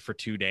didn't have it for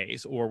 2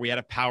 days, or we had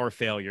a power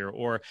failure,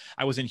 or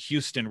I was in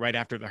Houston right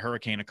after the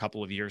hurricane a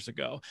couple of years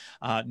ago.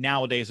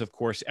 Nowadays, of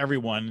course,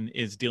 everyone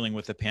is dealing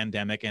with the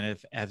pandemic and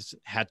has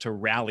had to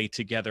rally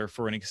together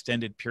for an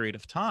extended period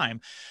of time.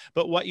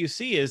 But what you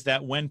see is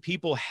that when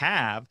people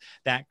have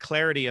that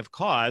clarity of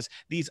cause,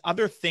 these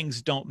other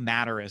things don't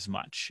matter as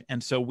much.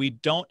 And so we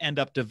don't end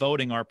up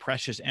devoting our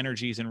precious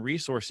energies and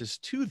resources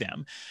to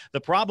them.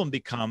 The problem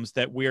becomes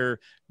that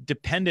we're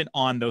dependent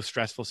on those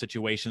stressful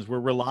situations. We're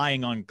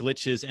relying on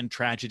glitches and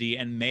tragedy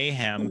and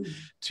mayhem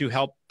to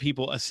help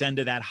people ascend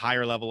to that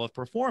higher level of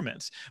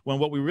performance. When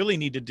what we really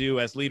need to do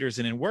as leaders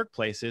and in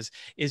workplaces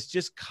is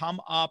just come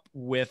up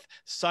with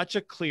such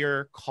a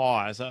clear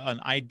cause,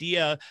 an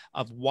idea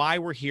of why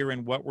we're here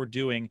and what we're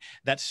doing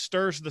that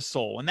stirs the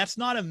soul. And that's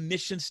not a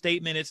mission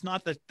statement. It's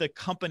not the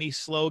company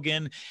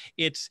slogan.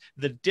 It's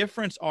the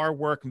difference our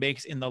work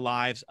makes in the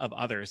lives of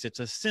others.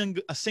 It's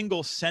a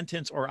single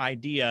sentence or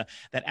idea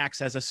that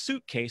acts as a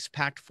suitcase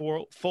packed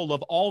full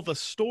of all the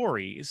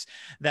stories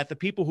that the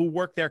people who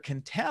work there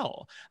can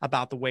tell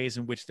about the ways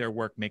in which their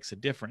work makes a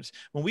difference.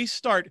 When we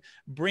start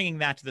bringing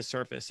that to the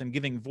surface and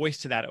giving voice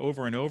to that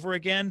over and over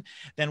again,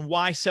 then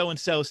why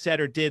so-and-so said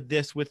or did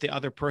this with the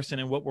other person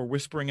and what we're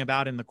whispering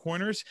about in the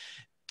corners,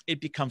 it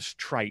becomes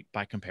trite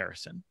by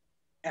comparison.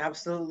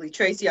 Absolutely.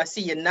 Tracy, I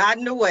see you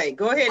nodding away.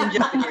 Go ahead and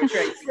jump in here,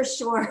 Tracy. For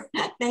sure.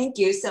 Thank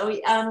you. So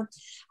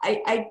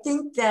I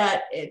think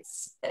that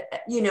it's,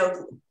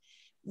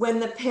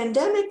 when the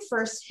pandemic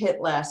first hit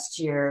last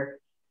year,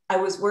 I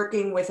was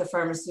working with a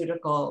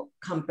pharmaceutical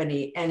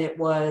company, and it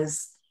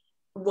was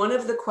one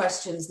of the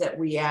questions that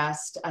we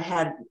asked. I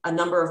had a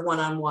number of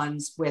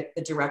one-on-ones with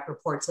the direct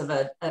reports of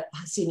a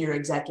senior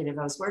executive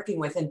I was working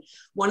with. And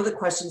one of the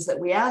questions that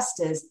we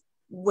asked is,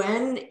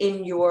 when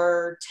in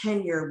your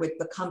tenure with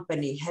the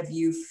company have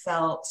you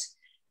felt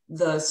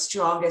the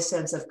strongest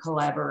sense of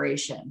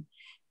collaboration?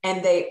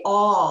 And they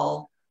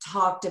all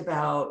talked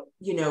about,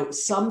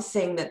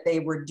 something that they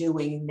were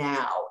doing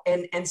now.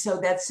 And so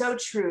that's so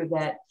true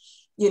that,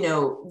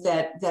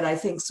 that I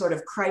think sort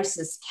of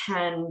crisis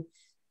can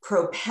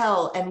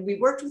propel. And we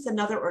worked with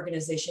another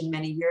organization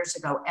many years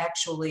ago.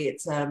 Actually,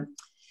 it's an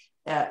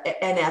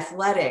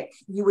athletic,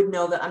 you would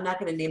know that, I'm not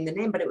going to name the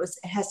name, but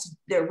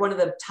they're one of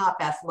the top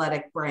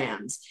athletic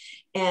brands.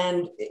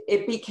 And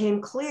it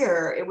became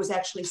clear, it was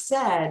actually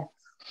said,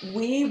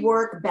 we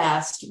work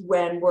best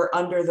when we're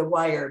under the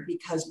wire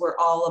because we're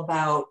all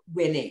about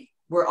winning.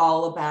 We're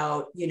all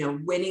about,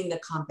 winning the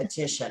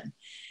competition.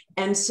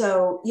 And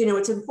so, you know,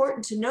 it's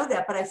important to know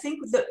that. But I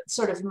think that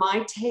sort of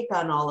my take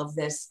on all of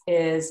this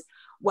is,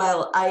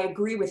 while I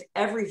agree with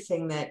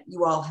everything that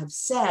you all have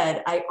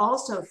said, I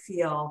also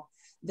feel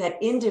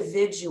that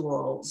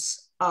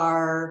individuals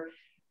are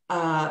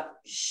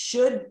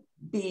should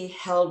be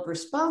held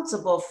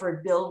responsible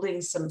for building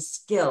some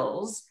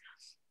skills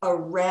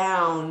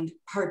around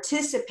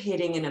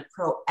participating in a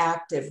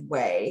proactive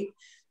way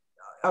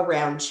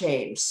around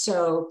change.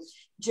 So,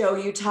 Joe,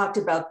 you talked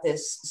about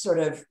this sort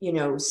of, you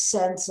know,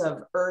 sense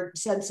of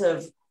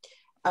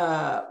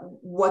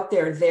what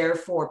they're there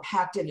for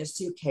packed in a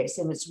suitcase,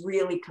 and it's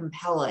really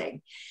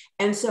compelling.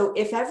 And so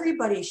if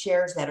everybody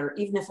shares that, or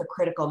even if a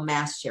critical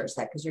mass shares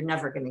that, because you're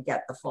never going to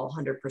get the full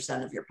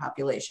 100% of your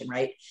population,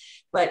 right?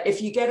 But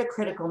if you get a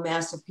critical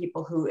mass of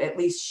people who at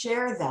least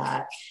share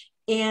that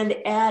and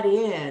add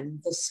in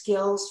the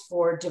skills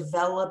for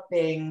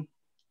developing,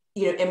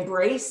 you know,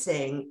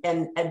 embracing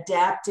and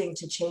adapting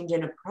to change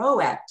in a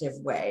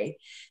proactive way,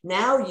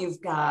 now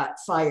you've got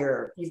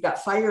fire in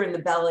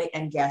the belly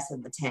and gas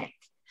in the tank.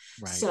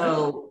 Right.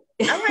 So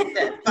I like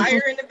that.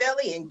 Fire in the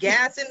belly and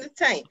gas in the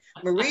tank.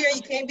 Maria,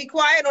 you can't be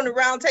quiet on the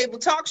Roundtable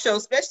Talk Show,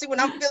 especially when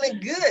I'm feeling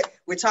good.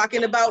 We're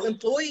talking about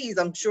employees.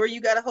 I'm sure you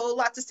got a whole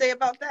lot to say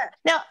about that.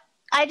 No,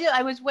 I do.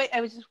 I was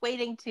just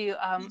waiting to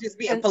You're just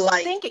being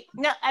polite.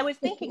 I was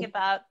thinking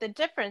about the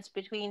difference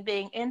between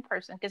being in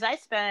person, because I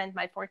spent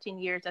my 14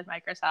 years at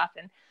Microsoft,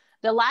 and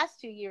the last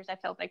 2 years I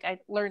felt like I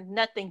learned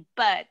nothing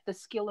but the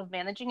skill of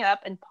managing up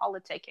and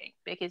politicking,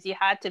 because you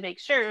had to make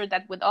sure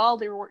that with all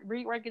the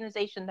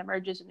reorganization, the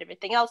mergers and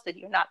everything else, that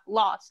you're not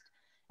lost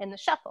in the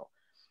shuffle.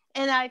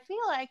 And I feel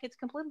like it's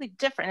completely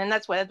different. And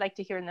that's what I'd like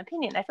to hear an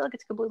opinion. I feel like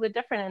it's completely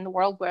different in the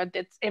world where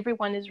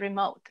everyone is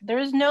remote. There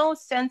is no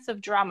sense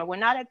of drama. We're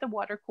not at the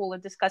water cooler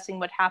discussing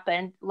what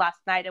happened last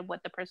night and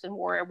what the person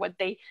wore or what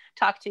they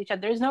talked to each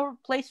other. There's no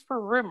place for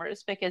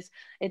rumors, because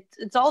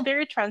it's all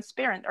very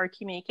transparent. Our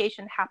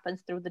communication happens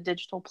through the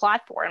digital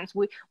platforms.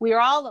 We are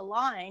all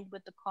aligned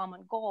with the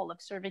common goal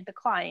of serving the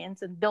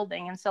clients and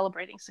building and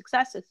celebrating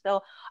successes.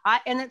 So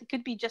and it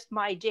could be just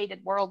my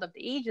jaded world of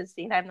the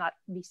agency, and I'm not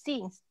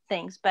seeing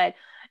things, but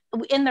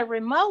in the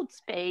remote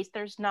space,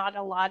 there's not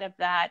a lot of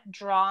that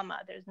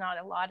drama. There's not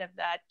a lot of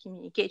that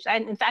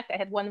communication. In fact, I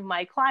had one of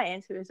my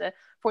clients who is a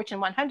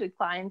Fortune 100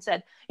 client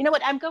said, you know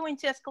what, I'm going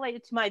to escalate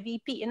it to my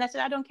VP. And I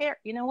said, I don't care.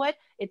 You know what?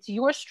 It's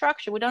your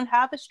structure. We don't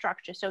have a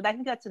structure. So I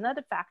think that's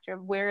another factor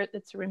of where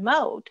it's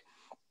remote.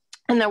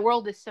 And the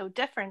world is so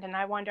different. And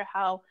I wonder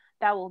how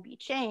that will be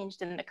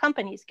changed in the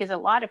companies, because a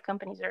lot of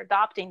companies are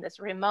adopting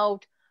this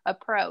remote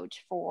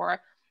approach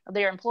for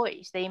their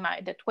employees.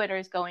 The Twitter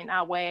is going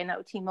that way. I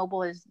know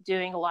T-Mobile is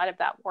doing a lot of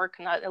that work,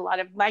 and a lot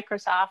of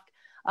Microsoft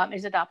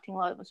is adopting a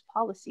lot of those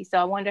policies. So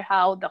I wonder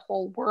how the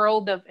whole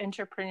world of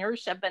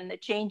entrepreneurship and the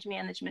change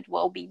management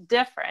will be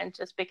different,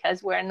 just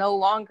because we're no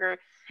longer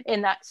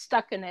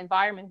stuck in an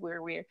environment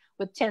where we're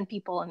with 10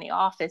 people in the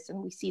office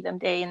and we see them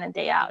day in and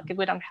day out, because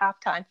we don't have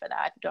time for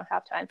that. We don't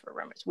have time for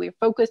rumors. We're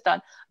focused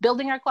on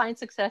building our client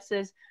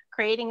successes,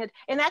 creating it.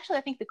 And actually,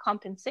 I think the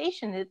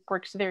compensation, it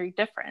works very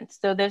different.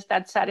 So there's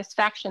that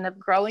satisfaction of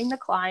growing the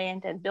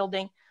client and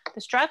building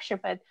the structure,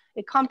 but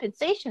the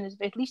compensation is,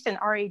 at least in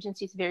our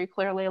agency, is very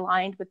clearly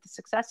aligned with the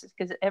successes,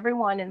 because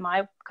everyone in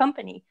my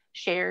company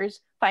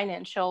shares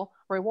financial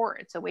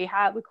rewards. So we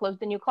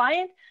closed a new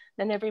client,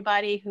 then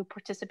everybody who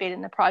participated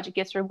in the project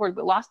gets rewarded.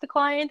 We lost the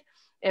client,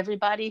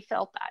 everybody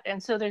felt that.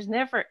 And so there's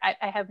never,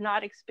 I have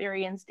not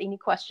experienced any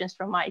questions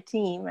from my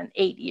team in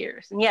 8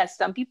 years. And yes,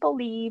 some people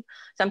leave,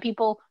 some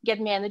people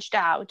get managed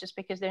out just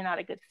because they're not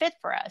a good fit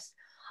for us.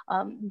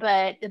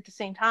 But at the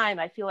same time,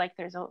 I feel like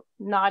there's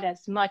not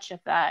as much of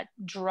that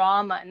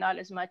drama, not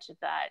as much of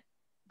that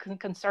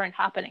concern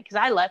happening. Because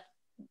I left,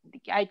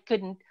 I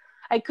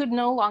could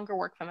no longer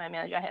work for my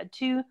manager. I had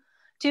two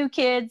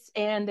kids,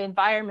 and the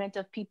environment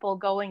of people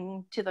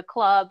going to the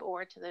club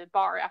or to the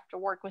bar after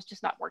work was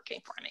just not working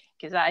for me,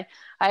 because I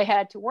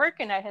had to work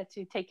and I had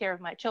to take care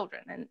of my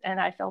children, and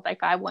I felt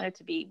like I wanted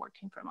to be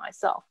working for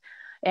myself.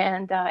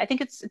 And I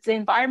think it's the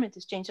environment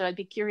has changed. So I'd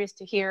be curious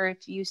to hear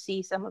if you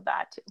see some of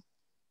that too.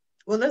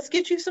 Well, let's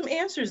get you some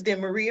answers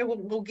then, Maria.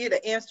 We'll get an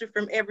answer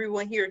from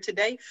everyone here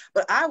today.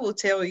 But I will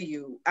tell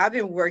you, I've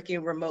been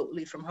working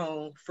remotely from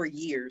home for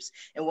years.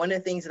 And one of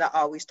the things that I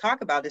always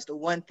talk about is the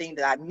one thing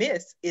that I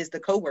miss is the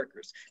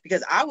coworkers,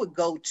 because I would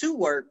go to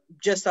work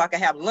just so I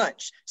could have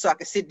lunch, so I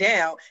could sit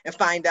down and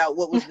find out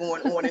what was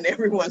going on in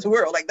everyone's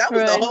world. Like, that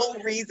was the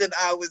whole reason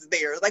I was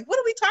there. Like, what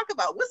do we talk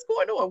about? What's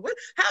going on?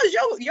 How's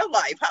your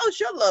life? How's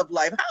your love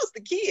life? How's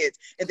the kids?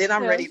 And then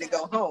I'm ready to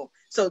go home.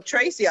 So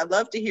Tracy, I'd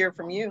love to hear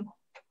from you.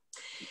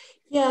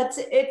 Yeah,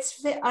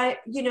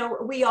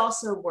 we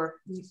also work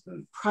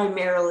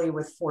primarily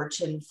with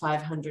Fortune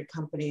 500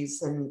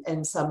 companies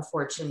and some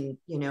Fortune,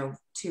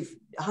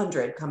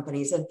 200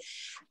 companies. And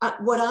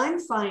what I'm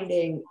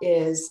finding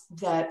is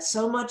that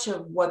so much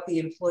of what the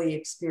employee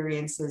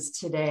experiences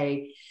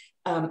today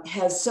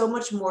has so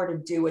much more to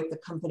do with the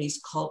company's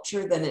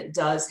culture than it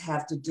does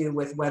have to do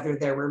with whether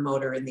they're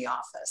remote or in the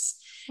office.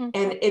 Mm-hmm.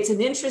 And it's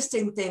an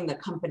interesting thing, the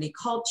company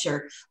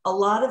culture. A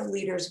lot of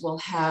leaders will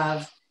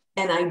have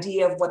an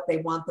idea of what they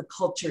want the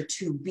culture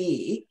to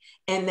be.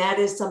 And that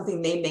is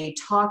something they may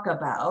talk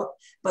about,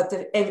 but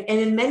and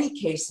in many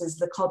cases,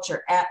 the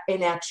culture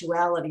in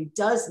actuality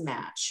does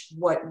match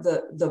what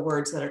the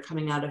words that are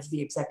coming out of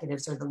the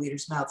executives or the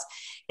leaders' mouths.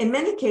 In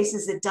many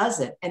cases, it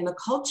doesn't. And the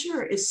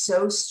culture is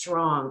so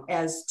strong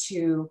as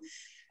to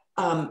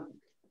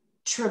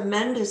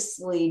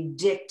tremendously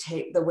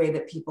dictate the way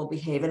that people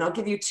behave. And I'll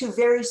give you two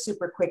very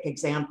super quick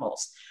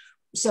examples.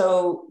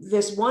 So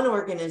this one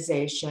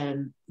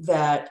organization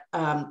that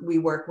we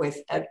work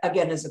with,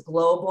 again, is a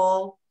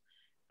global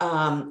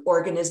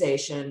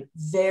organization,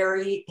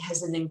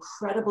 has an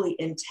incredibly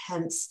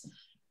intense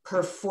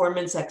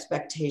performance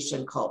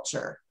expectation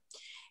culture.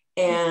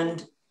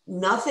 And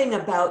nothing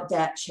about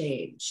that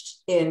changed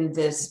in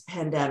this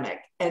pandemic.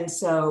 And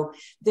so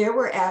there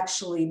were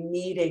actually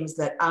meetings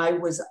that I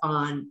was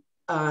on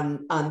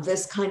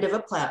this kind of a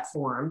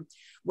platform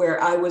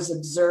where I was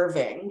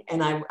observing,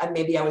 and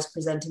maybe I was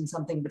presenting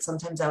something, but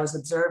sometimes I was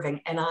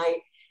observing. And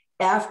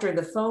after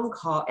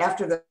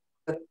the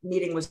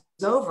meeting was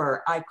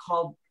over, I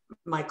called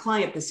my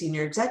client, the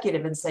senior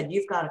executive, and said,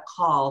 "You've got to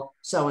call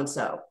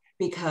so-and-so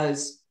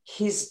because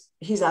he's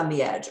on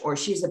the edge or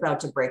she's about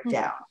to break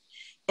down."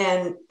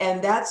 And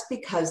that's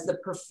because the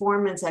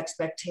performance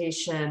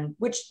expectation,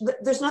 which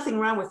there's nothing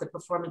wrong with the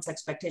performance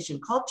expectation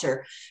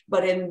culture,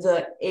 but in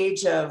the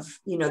age of,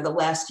 the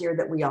last year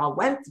that we all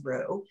went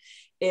through,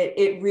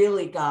 it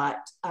really got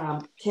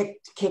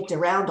kicked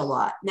around a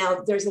lot.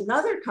 Now, there's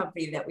another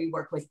company that we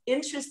work with.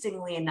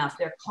 Interestingly enough,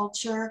 their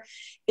culture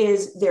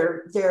is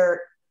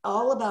they're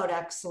all about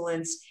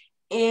excellence,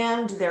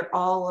 and they're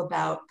all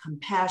about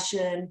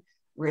compassion,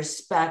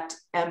 respect,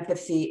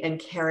 empathy, and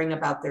caring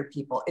about their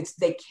people.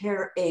 They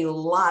care a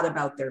lot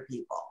about their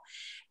people,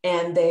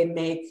 and they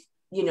make,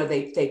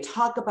 they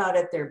talk about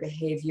it. Their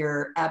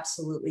behavior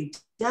absolutely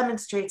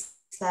demonstrates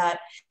that.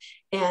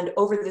 And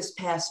over this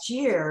past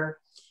year,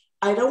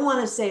 I don't want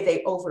to say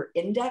they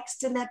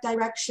over-indexed in that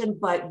direction,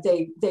 but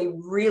they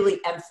really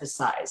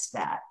emphasized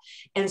that.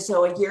 And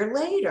so a year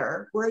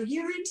later, we're a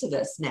year into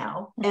this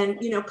now, and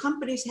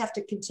companies have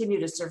to continue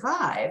to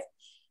survive.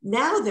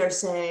 Now they're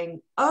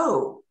saying,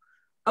 "Oh,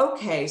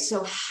 okay,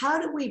 so how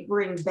do we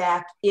bring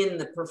back in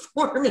the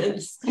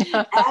performance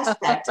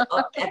aspect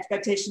of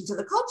expectation to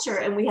the culture?"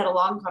 And we had a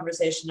long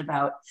conversation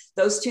about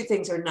those two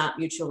things are not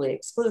mutually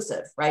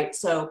exclusive, right?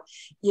 So,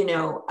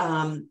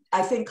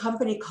 I think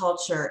company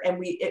culture, and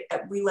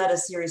we led a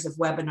series of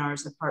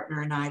webinars, a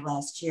partner and I,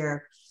 last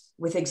year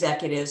with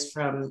executives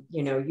from,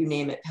 you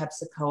name it,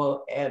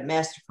 PepsiCo,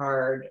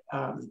 MasterCard,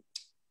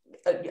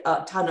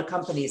 a ton of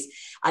companies,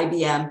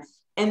 IBM.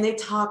 And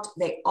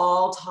they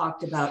all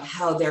talked about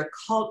how their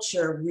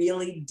culture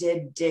really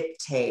did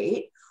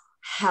dictate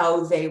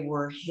how they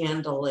were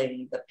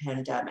handling the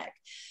pandemic.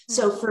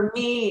 So for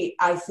me,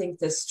 I think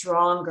the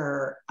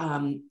stronger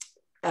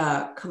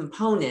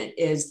component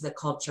is the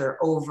culture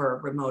over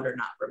remote or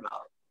not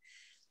remote.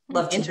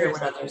 Love to hear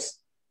what others.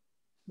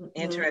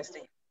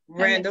 Interesting.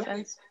 Randall,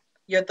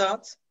 your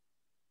thoughts?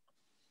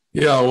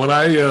 Yeah, when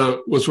I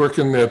was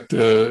working at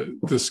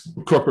this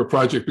corporate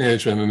project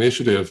management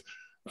initiative,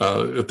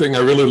 the thing I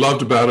really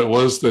loved about it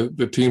was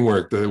the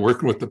teamwork, the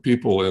working with the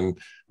people, and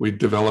we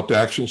developed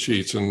action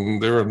sheets,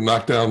 and they were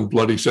knockdown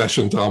bloody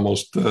sessions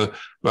almost,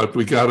 but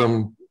we got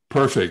them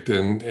perfect,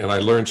 and I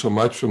learned so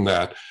much from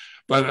that.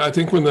 But I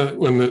think when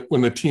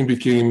the team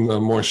became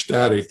more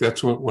static,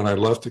 that's when I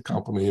left the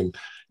company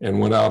and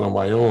went out on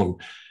my own.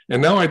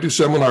 And now I do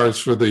seminars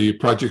for the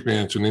Project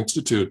Management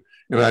Institute,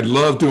 and I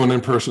love doing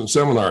in-person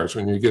seminars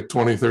when you get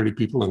 20, 30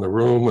 people in the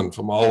room and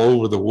from all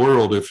over the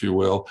world, if you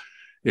will.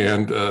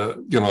 And,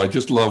 I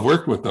just love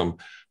working with them.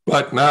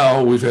 But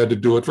now we've had to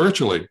do it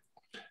virtually.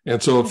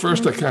 And so at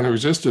first I kind of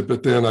resisted,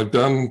 but then I've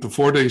done the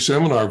 4-day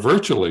seminar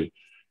virtually.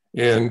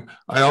 And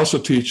I also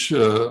teach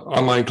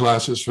online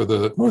classes for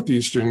the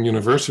Northeastern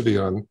University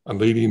on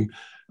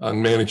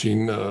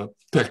managing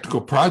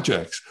technical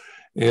projects.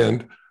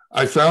 And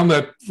I found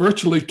that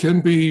virtually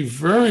can be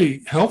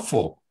very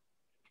helpful,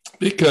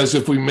 because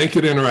if we make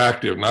it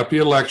interactive, not be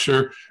a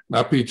lecture,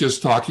 not be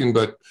just talking,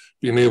 but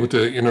being able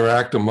to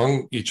interact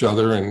among each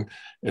other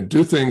and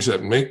do things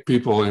that make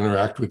people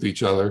interact with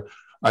each other,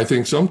 I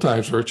think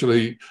sometimes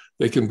virtually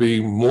they can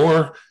be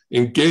more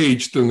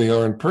engaged than they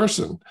are in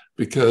person.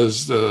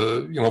 Because,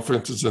 for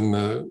instance, in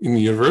the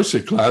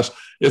university class,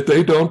 if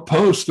they don't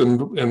post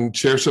and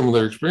share some of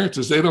their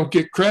experiences, they don't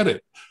get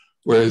credit.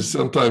 Whereas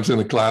sometimes in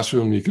a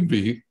classroom, you can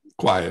be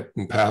quiet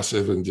and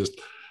passive and just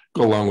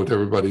go along with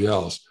everybody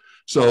else.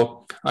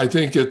 So I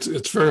think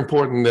it's very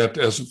important that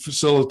as a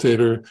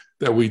facilitator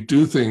that we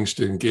do things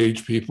to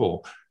engage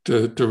people,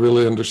 to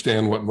really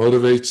understand what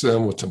motivates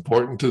them, what's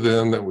important to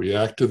them, that we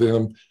act to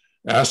them,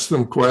 ask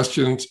them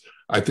questions.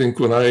 I think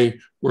when I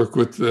work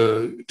with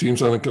the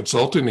teams on the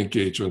consulting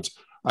engagements,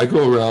 I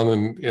go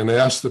around and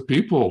ask the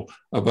people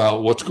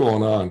about what's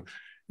going on.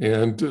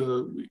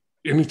 And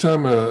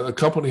anytime a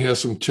company has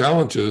some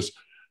challenges,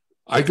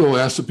 I go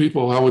ask the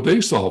people, how would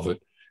they solve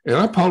it? And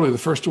I'm probably the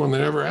first one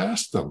that ever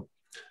asked them.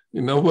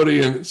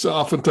 nobody, and so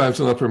oftentimes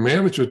in upper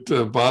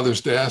management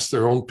bothers to ask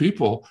their own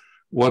people,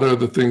 what are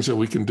the things that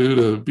we can do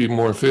to be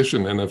more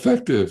efficient and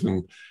effective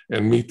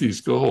and meet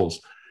these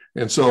goals?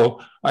 And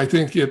so I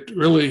think it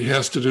really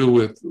has to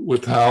do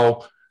with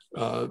how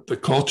the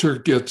culture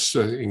gets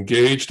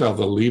engaged, how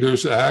the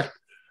leaders act.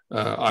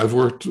 I've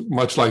worked,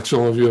 much like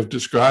some of you have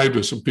described,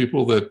 with some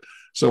people that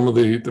some of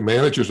the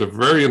managers are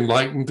very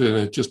enlightened and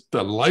it's just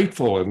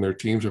delightful, and their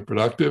teams are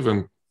productive,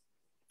 and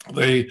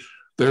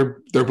they're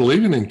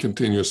believing in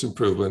continuous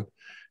improvement,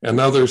 and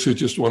others who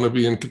just want to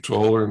be in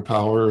control or in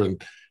power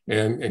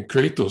and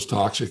create those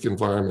toxic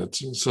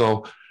environments. And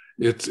so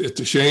it's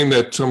a shame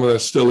that some of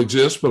that still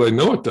exists, but I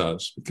know it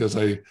does, because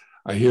I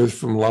hear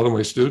from a lot of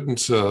my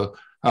students how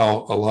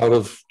a lot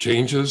of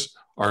changes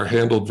are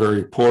handled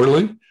very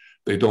poorly.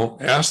 They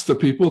don't ask the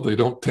people, they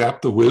don't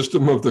tap the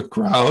wisdom of the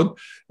crowd,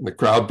 and the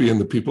crowd being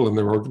the people in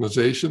their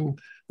organization.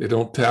 They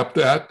don't tap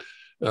that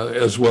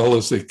as well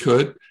as they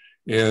could.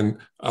 And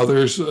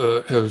others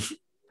have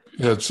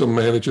had some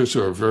managers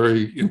who are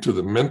very into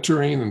the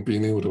mentoring and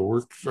being able to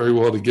work very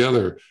well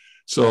together.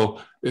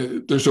 So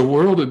there's a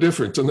world of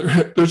difference, and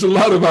there's a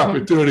lot of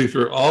opportunity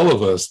for all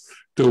of us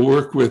to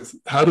work with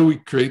how do we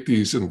create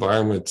these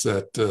environments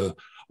that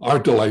are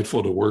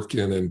delightful to work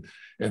in,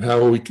 and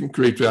how we can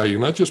create value,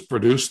 not just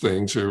produce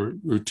things or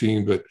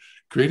routine, but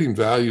creating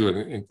value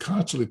and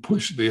constantly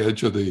push the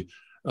edge of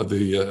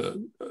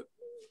the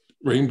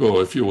rainbow,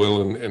 if you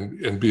will,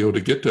 and be able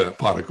to get to that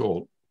pot of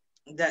gold.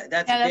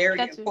 That's very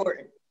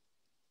important.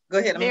 Go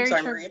ahead. I'm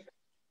sorry, Maria.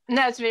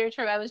 No, it's very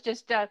true. I was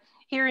just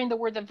hearing the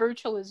word that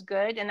virtual is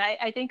good. And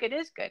I think it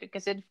is good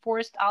because it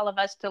forced all of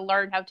us to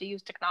learn how to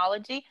use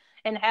technology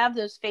and have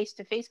those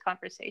face-to-face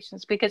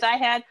conversations, because I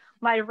had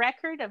my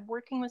record of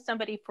working with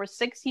somebody for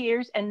 6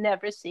 years and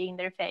never seeing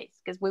their face,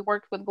 because we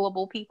worked with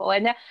global people.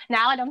 And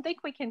now I don't think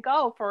we can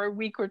go for a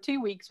week or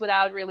 2 weeks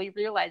without really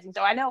realizing.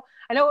 So I know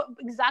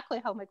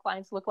exactly how my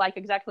clients look like,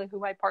 exactly who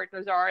my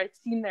partners are. I've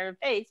seen their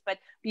face, but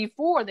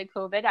before the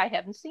COVID, I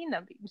haven't seen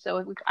them.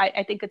 So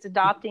I think it's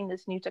adopting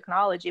this new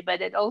technology,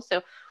 but it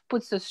also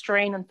puts a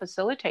strain on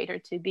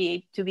facilitator to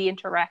be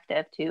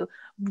interactive, to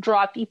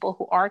draw people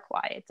who are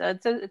quiet. So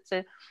it's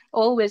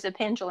always a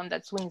pendulum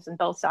that swings on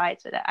both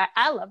sides. So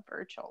I love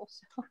virtual.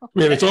 So. I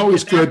mean, it's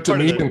always good to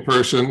meet in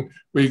person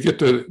where you get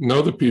to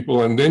know the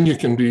people, and then you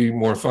can be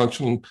more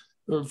functional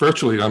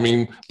virtually. I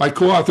mean, my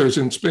co-authors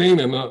in Spain,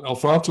 and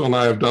Alfonso and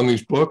I have done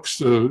these books,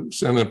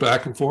 send it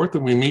back and forth,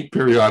 and we meet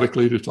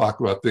periodically to talk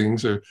about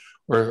things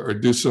or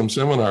do some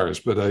seminars.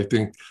 But I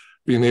think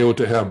being able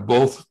to have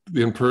both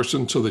in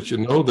person so that you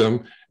know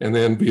them, and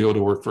then be able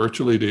to work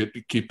virtually to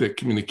keep that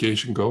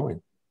communication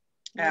going.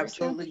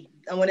 Absolutely.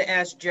 I want to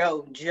ask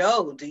Joe.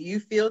 Joe, do you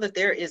feel that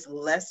there is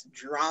less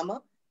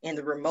drama in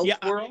the remote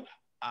world?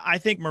 I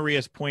think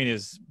Maria's point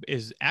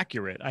is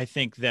accurate. I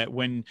think that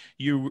when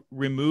you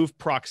remove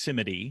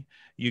proximity,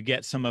 you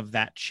get some of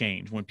that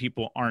change when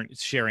people aren't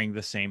sharing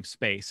the same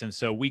space. And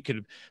so we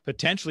could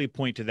potentially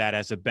point to that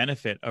as a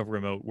benefit of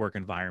remote work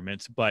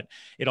environments, but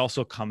it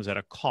also comes at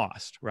a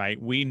cost,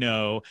 right? We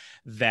know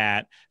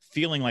that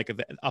feeling like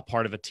a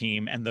part of a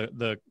team and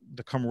the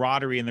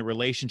camaraderie and the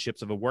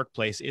relationships of a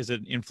workplace is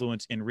an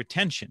influence in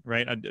retention,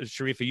 right?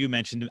 Sharifa, you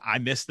mentioned, I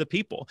miss the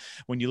people.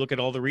 When you look at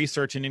all the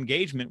research and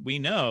engagement, we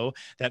know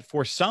that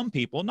for some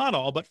people, not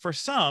all, but for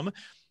some,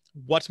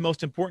 what's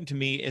most important to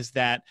me is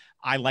that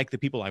I like the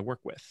people I work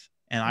with.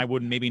 And I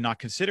would maybe not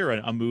consider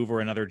a move or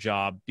another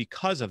job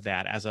because of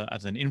that as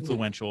an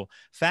influential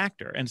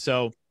factor. And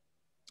so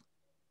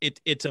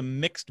it's a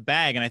mixed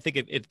bag. And I think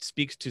it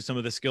speaks to some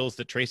of the skills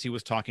that Tracy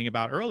was talking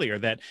about earlier,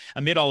 that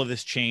amid all of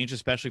this change,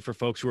 especially for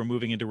folks who are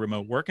moving into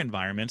remote work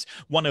environments,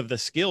 one of the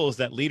skills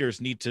that leaders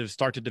need to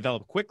start to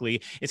develop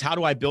quickly is how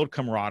do I build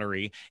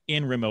camaraderie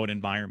in remote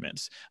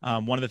environments?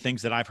 One of the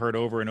things that I've heard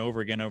over and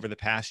over again over the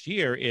past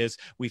year is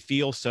we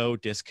feel so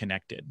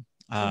disconnected.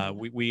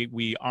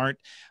 We aren't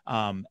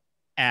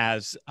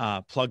as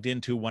plugged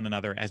into one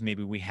another as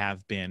maybe we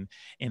have been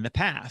in the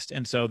past.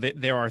 And so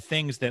there are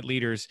things that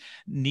leaders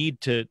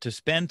need to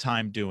spend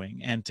time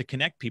doing and to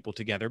connect people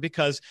together,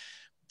 because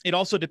it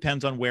also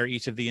depends on where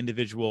each of the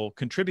individual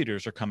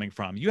contributors are coming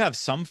from. You have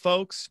some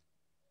folks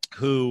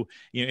who,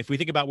 if we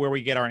think about where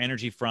we get our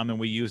energy from and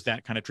we use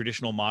that kind of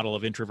traditional model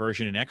of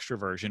introversion and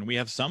extroversion, we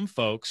have some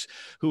folks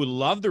who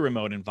love the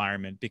remote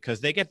environment because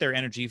they get their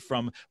energy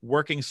from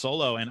working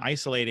solo and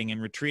isolating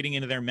and retreating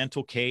into their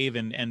mental cave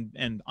and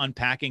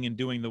unpacking and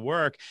doing the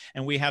work.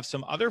 And we have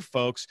some other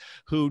folks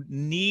who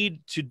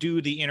need to do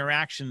the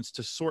interactions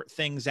to sort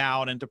things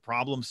out and to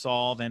problem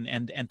solve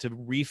and to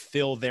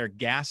refill their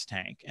gas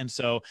tank. And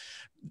so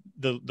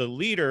the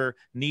leader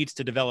needs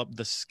to develop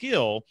the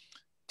skill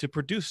to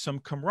produce some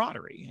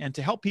camaraderie and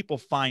to help people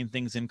find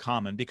things in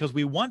common, because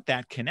we want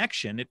that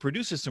connection. It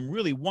produces some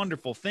really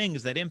wonderful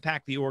things that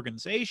impact the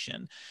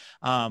organization,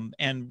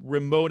 and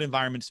remote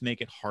environments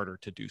make it harder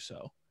to do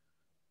so.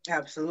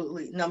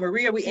 Absolutely. Now,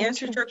 Maria, we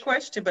answered your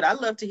question, but I'd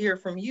love to hear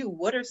from you.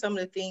 What are some of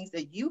the things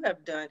that you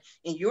have done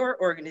in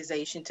your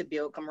organization to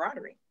build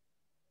camaraderie?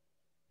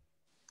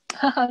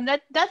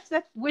 That's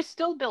we're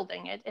still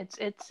building it.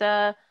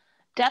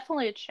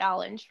 definitely a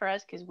challenge for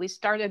us because we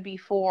started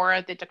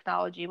before the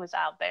technology was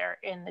out there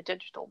in the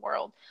digital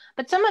world.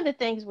 But some of the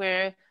things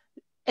where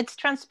it's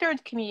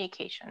transparent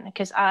communication,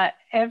 because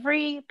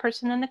every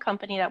person in the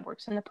company that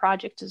works in the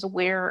project is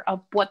aware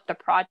of what the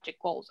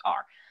project goals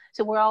are.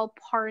 So we're all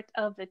part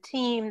of the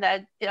team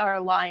that are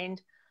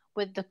aligned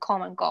with the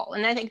common goal.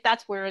 And I think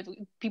that's where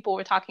people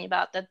were talking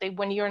about that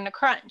when you're in a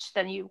crunch,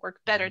 then you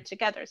work better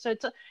together. So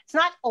it's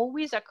not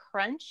always a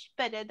crunch,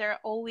 but there are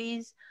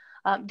always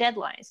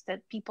deadlines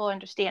that people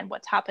understand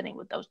what's happening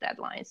with those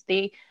deadlines.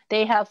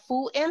 They have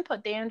full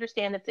input. They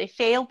understand if they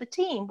fail the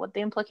team, what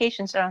the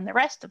implications are on the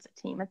rest of the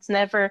team. It's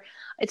never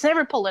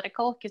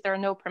political because there are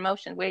no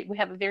promotion. We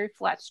have a very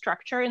flat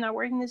structure in our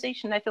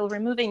organization. I feel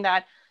removing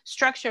that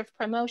structure of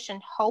promotion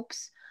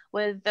helps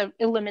with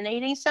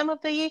eliminating some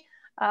of the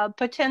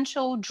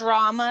potential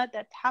drama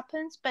that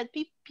happens, but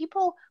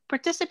people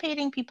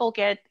participating, people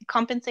get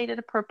compensated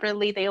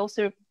appropriately. They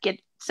also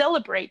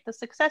celebrate the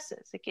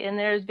successes. And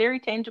there's very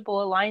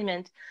tangible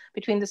alignment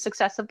between the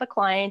success of the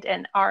client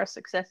and our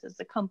success as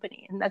a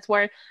company. And that's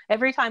where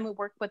every time we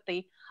work with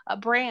the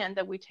brand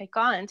that we take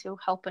on to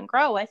help and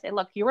grow, I say,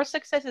 look, your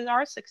success is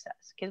our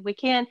success, because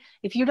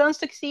if you don't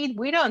succeed,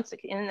 we don't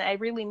succeed. And I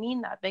really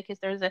mean that, because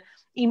there's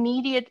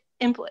immediate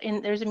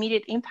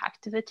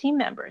impact to the team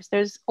members.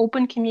 There's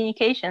open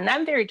communication. And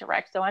I'm very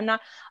direct. So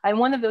I'm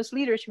one of those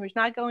leaders who's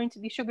not going to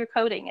be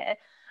sugarcoating it.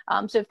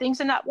 So if things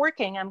are not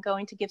working, I'm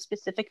going to give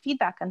specific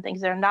feedback on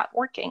things that are not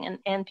working,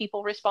 and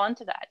people respond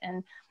to that.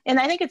 And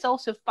I think it's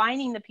also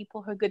finding the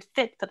people who are a good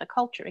fit for the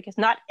culture, because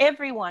not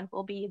everyone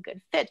will be a good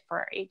fit for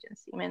our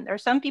agency. I mean, there are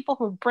some people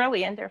who are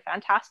brilliant, they're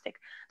fantastic,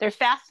 they're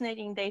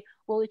fascinating, they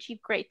will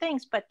achieve great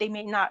things, but they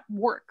may not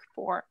work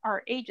for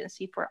our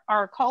agency, for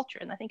our culture.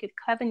 And I think it's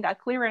having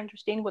that clear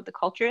understanding what the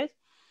culture is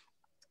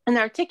and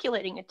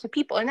articulating it to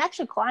people, and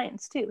actually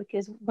clients too,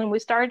 because when we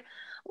start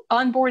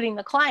onboarding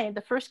the client,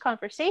 the first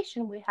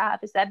conversation we have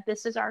is that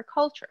this is our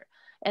culture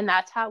and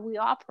that's how we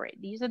operate.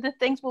 These are the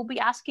things we'll be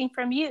asking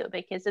from you,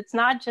 because it's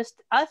not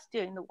just us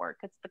doing the work,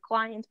 it's the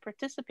clients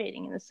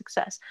participating in the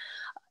success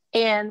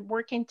and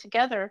working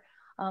together.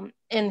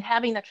 And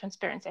having that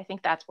transparency, I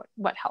think that's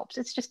what helps.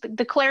 It's just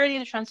the clarity,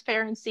 the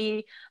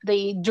transparency,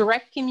 the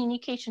direct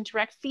communication,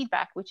 direct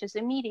feedback, which is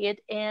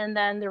immediate, and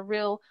then the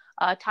real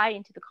tie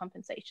into the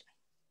compensation.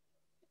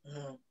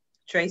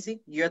 Tracy,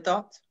 your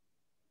thoughts?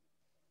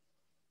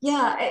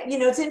 Yeah,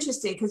 it's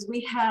interesting because we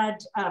had,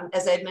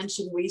 as I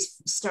mentioned, we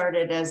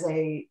started as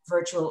a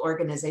virtual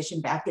organization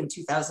back in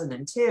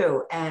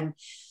 2002 and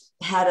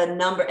had a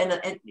number,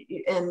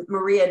 and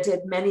Maria did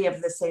many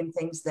of the same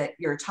things that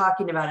you're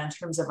talking about in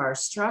terms of our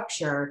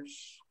structure.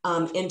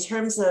 In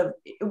terms of,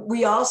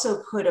 we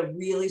also put a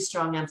really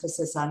strong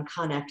emphasis on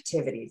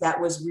connectivity.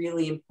 That was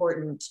really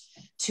important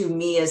to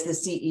me as the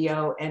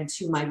CEO and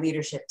to my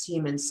leadership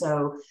team. And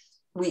so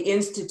we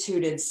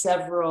instituted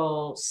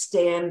several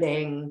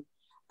standing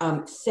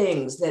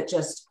things that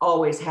just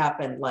always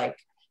happened. Like,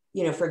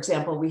 for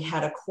example, we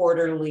had a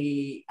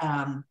quarterly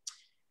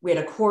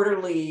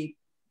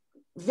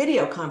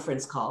video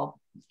conference call.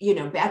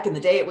 Back in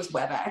the day it was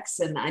WebEx,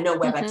 and I know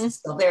WebEx is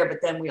still there, but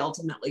then we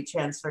ultimately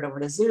transferred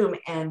over to Zoom.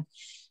 And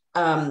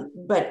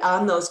but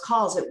on those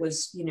calls, it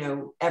was,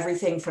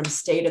 everything from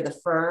state of the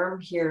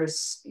firm.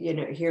 Here's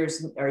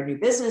our new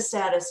business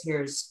status.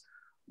 Here's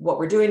what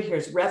we're doing.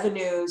 Here's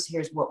revenues.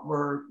 Here's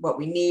what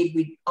we need.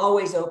 We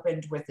always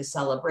opened with a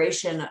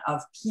celebration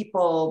of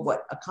people,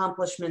 what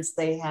accomplishments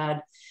they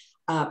had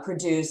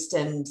produced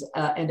and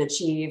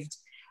achieved.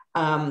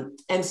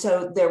 And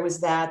so there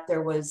was that.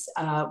 There was,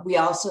 we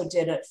also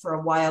did it for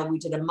a while. We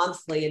did a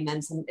monthly, and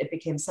then it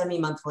became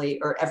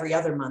semi-monthly or every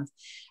other month,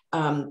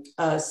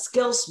 a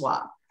skill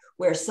swap,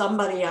 where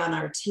somebody on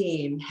our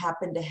team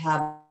happened to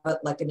have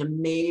like an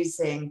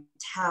amazing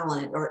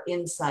talent or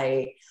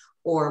insight,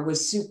 or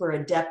was super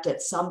adept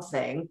at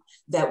something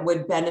that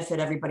would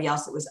benefit everybody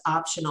else. It was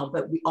optional,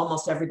 but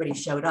almost everybody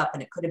showed up,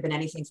 and it could have been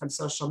anything from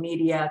social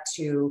media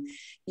to,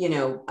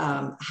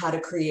 how to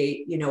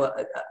create,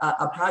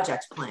 a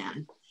project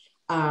plan.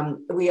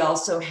 We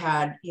also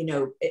had,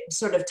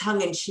 sort of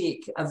tongue in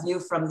cheek, a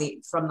view from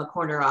the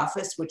corner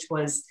office, which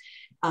was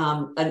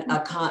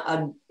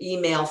an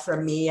email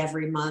from me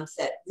every month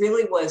that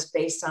really was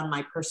based on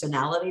my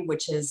personality,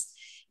 which is,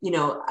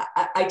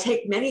 I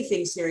take many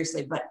things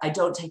seriously, but I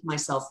don't take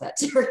myself that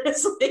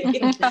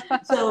seriously.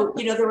 So,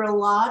 there were a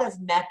lot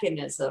of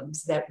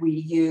mechanisms that we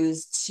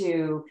used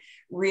to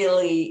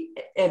really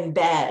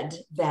embed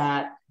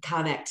that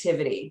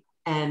connectivity.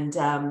 And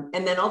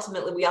then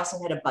ultimately we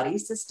also had a buddy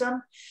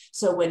system.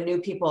 So when new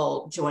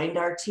people joined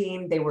our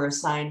team, they were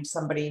assigned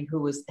somebody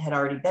who had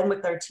already been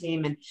with our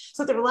team. And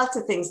so there were lots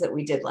of things that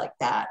we did like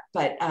that.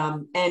 But,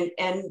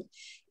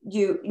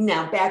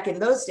 now back in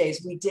those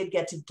days, we did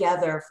get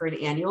together for an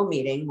annual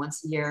meeting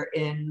once a year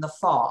in the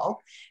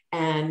fall.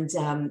 And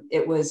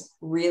it was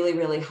really,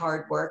 really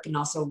hard work and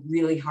also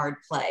really hard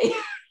play.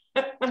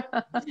 So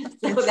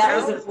that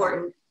was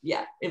important.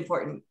 Yeah,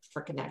 important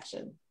for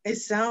connection. It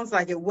sounds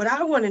like it. What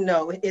I want to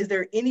know, is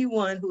there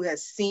anyone who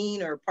has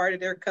seen or part of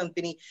their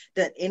company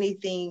done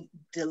anything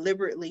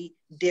deliberately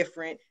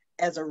different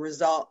as a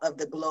result of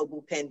the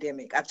global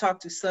pandemic? I've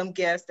talked to some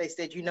guests. They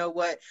said, you know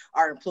what,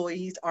 our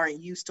employees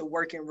aren't used to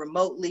working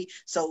remotely,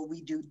 so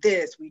we do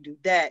this, we do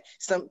that.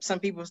 Some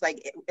people's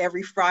like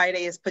every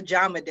Friday is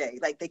pajama day.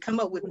 Like they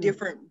come up with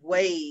different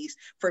ways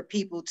for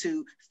people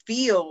to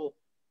feel.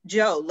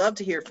 Joe, love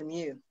to hear from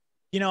you.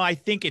 You know, I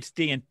think it's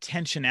the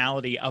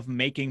intentionality of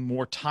making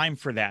more time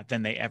for that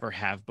than they ever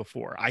have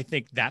before. I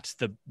think that's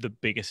the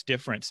biggest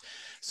difference.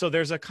 So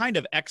there's a kind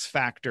of X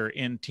factor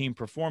in team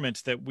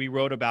performance that we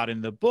wrote about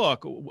in the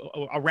book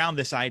around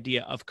this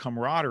idea of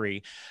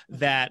camaraderie,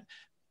 that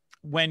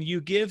when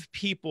you give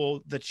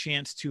people the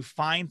chance to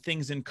find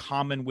things in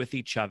common with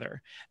each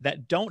other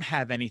that don't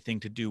have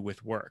anything to do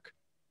with work,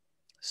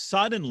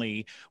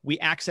 suddenly we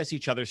access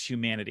each other's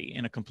humanity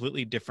in a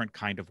completely different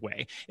kind of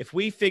way. If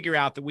we figure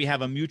out that we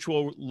have a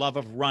mutual love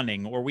of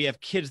running, or we have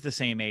kids the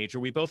same age, or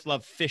we both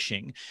love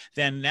fishing,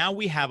 then now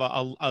we have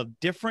a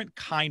different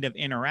kind of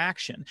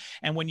interaction.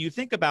 And when you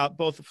think about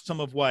both some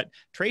of what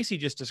Tracy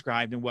just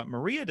described and what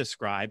Maria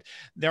described,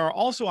 there are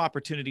also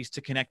opportunities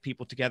to connect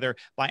people together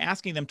by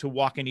asking them to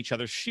walk in each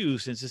other's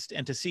shoes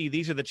and to see,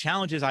 these are the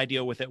challenges I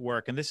deal with at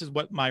work, and this is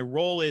what my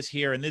role is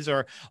here, and these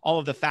are all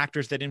of the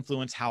factors that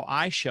influence how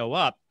I show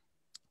up.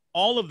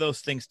 All of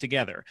those things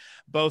together,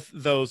 both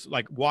those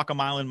like walk a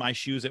mile in my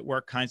shoes at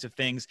work kinds of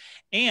things,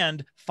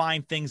 and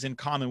find things in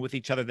common with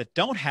each other that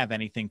don't have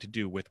anything to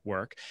do with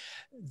work,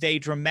 they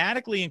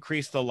dramatically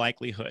increase the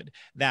likelihood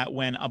that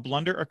when a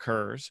blunder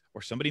occurs,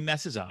 or somebody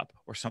messes up,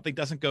 or something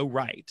doesn't go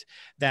right,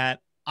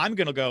 that I'm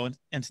going to go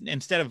and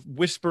instead of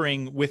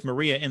whispering with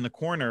Maria in the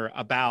corner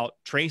about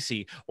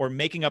Tracy, or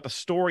making up a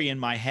story in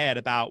my head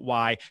about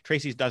why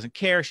Tracy doesn't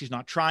care, she's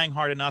not trying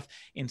hard enough.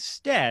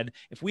 Instead,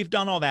 if we've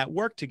done all that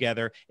work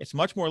together, it's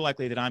much more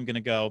likely that I'm going to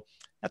go,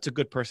 that's a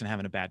good person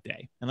having a bad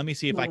day, and let me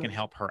see if I can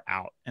help her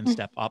out and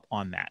step up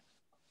on that.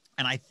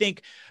 And I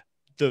think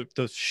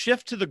the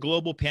shift to the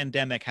global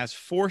pandemic has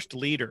forced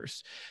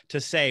leaders to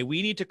say,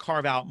 we need to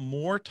carve out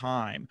more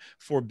time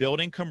for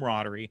building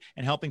camaraderie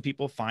and helping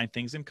people find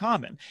things in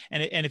common.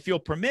 And if you'll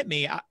permit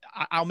me,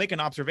 I'll make an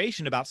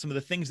observation about some of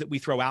the things that we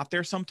throw out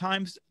there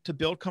sometimes to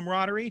build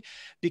camaraderie,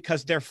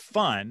 because they're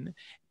fun,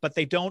 but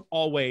they don't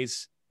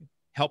always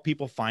help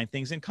people find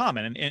things in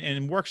common. And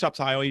in workshops,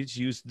 I always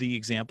use the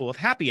example of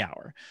happy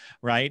hour,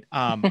 right?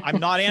 I'm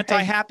not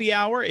anti-happy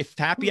hour. If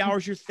happy hour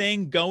is your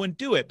thing, go and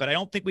do it. But I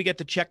don't think we get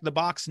to check the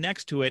box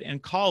next to it and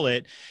call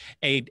it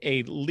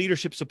a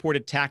leadership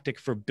supported tactic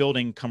for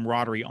building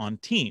camaraderie on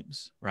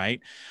teams, right?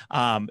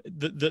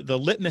 The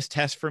litmus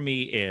test for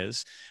me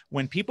is,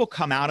 when people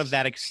come out of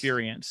that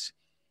experience,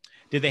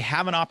 did they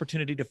have an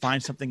opportunity to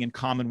find something in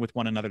common with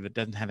one another that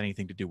doesn't have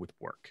anything to do with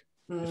work?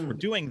 If we're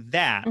doing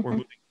that, we're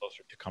moving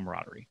closer to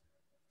camaraderie.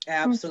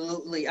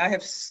 Absolutely. I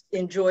have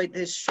enjoyed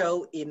this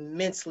show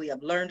immensely.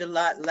 I've learned a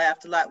lot,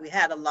 laughed a lot. We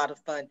had a lot of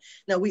fun.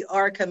 Now, we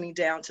are coming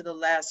down to the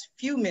last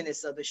few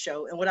minutes of the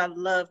show. And what I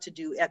love to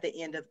do at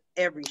the end of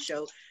every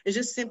show is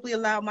just simply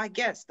allow my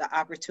guests the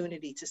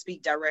opportunity to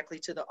speak directly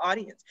to the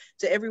audience,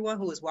 to everyone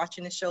who is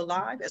watching the show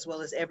live, as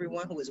well as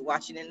everyone who is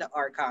watching in the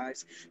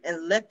archives,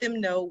 and let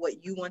them know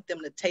what you want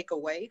them to take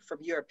away from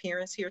your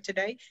appearance here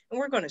today. And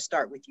we're going to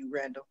start with you,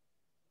 Randall.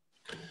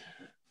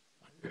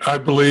 I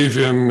believe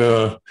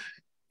in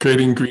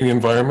creating green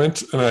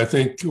environments. And I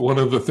think one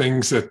of the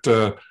things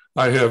that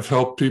I have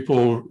helped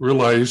people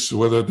realize,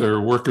 whether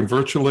they're working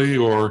virtually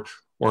or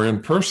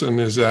in person,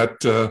 is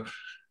that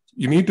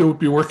you need to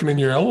be working in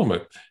your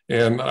element.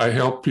 And I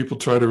help people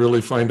try to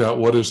really find out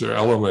what is their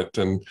element.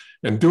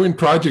 And doing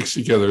projects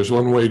together is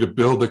one way to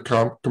build a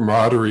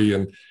camaraderie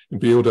and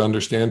be able to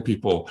understand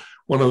people.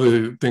 One of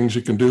the things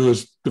you can do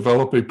is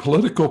develop a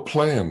political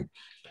plan.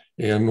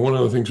 And one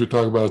of the things we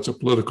talk about is a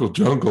political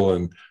jungle.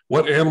 And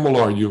what animal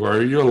are you?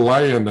 Are you a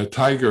lion, a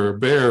tiger, a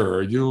bear?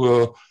 Are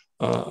you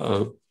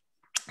a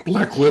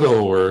black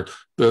widow, or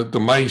the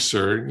mice?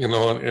 Or, you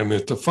know, and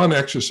it's a fun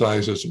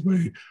exercise as a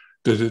way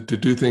to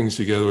do things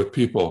together with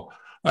people.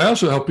 I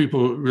also help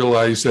people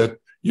realize that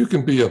you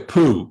can be a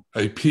POO,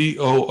 a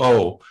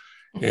POO.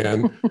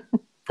 And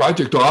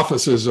project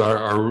offices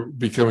are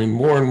becoming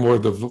more and more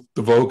the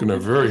vogue, and are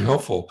very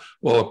helpful.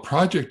 Well, a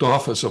project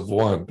office of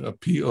one, a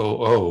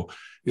POO,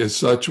 is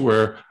such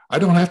where I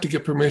don't have to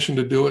get permission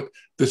to do it.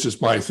 This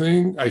is my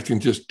thing. I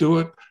can just do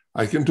it.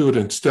 I can do it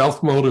in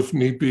stealth mode if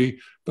need be.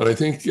 But I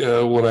think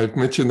when I've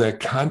mentioned that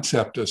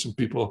concept to some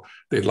people,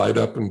 they light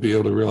up and be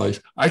able to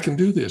realize, I can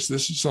do this.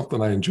 This is something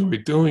I enjoy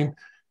doing,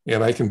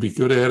 and I can be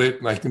good at it,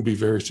 and I can be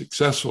very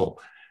successful.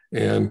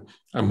 And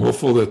I'm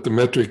hopeful that the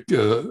metric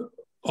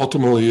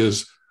ultimately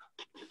is,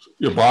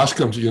 your boss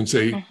comes to you and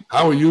say,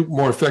 how are you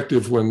more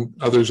effective when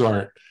others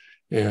aren't?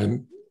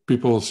 And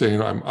people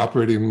saying, I'm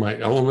operating in my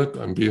element,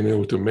 I'm being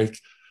able to make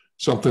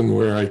something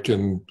where I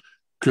can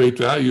create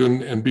value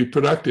and be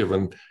productive.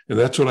 And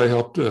that's what I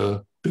help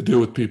to do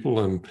with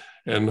people,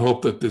 and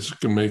hope that this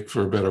can make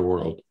for a better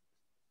world.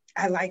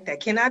 I like that.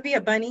 Can I be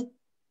a bunny?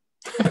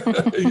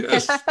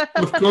 Yes,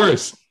 of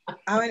course.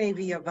 I want to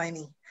be a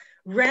bunny.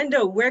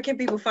 Randall, where can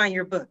people find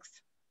your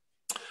books?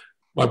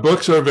 My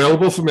books are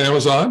available from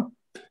Amazon,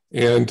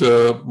 and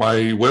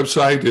my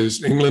website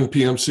is Englund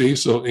PMC.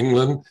 So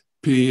Englund,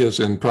 P as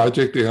in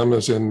project, M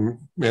as in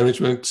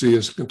management, C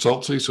as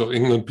consultancy. So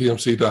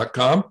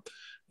EnglundPMC.com.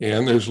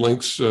 And there's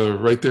links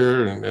right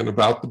there and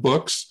about the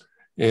books.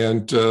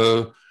 And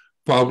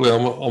probably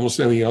almost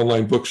any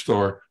online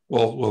bookstore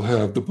will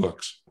have the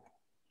books.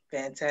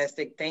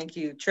 Fantastic. Thank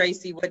you.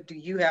 Tracy, what do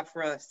you have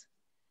for us?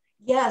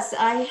 Yes,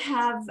 I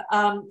have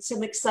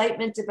some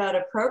excitement about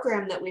a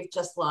program that we've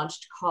just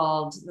launched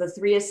called The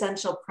 3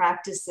 Essential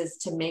Practices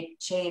to Make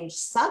Change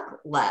Suck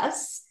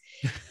Less.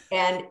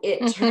 And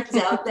it turns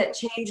out that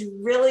change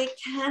really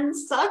can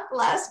suck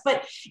less.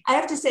 But I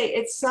have to say,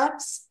 it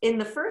sucks in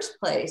the first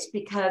place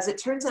because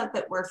it turns out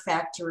that we're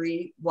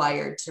factory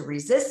wired to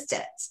resist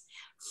it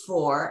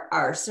for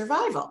our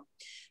survival.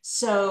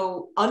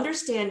 So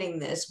understanding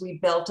this, we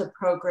built a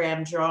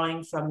program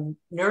drawing from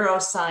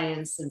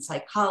neuroscience and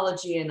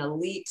psychology and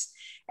elite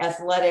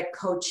athletic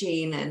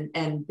coaching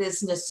and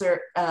business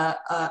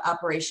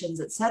operations,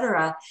 et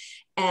cetera.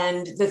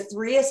 And the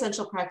 3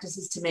 essential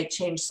practices to make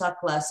change suck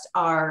less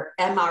are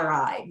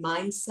MRI,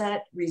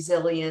 mindset,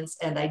 resilience,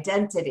 and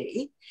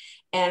identity.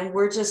 And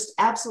we're just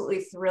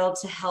absolutely thrilled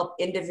to help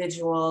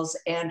individuals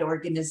and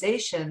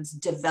organizations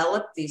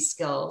develop these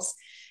skills,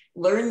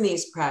 learn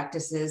these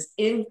practices,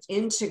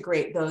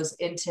 integrate those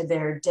into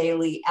their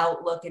daily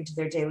outlook, into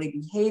their daily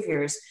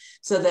behaviors,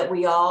 so that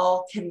we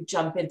all can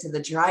jump into the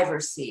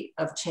driver's seat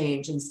of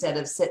change instead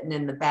of sitting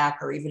in the back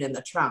or even in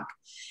the trunk.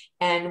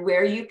 And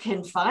where you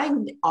can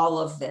find all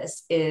of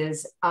this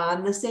is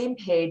on the same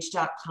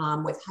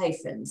page.com with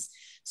hyphens.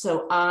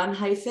 So on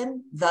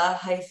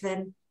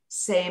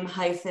same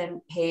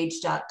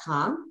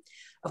page.com.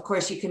 Of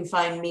course, you can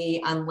find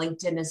me on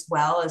LinkedIn as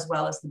well as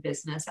the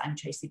business. I'm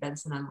Tracy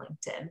Benson on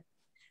LinkedIn.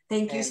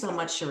 Thank you so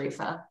much,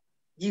 Sharifa.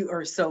 You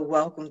are so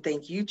welcome.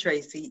 Thank you,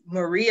 Tracy.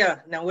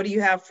 Maria, now what do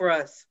you have for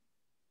us?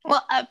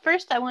 Well,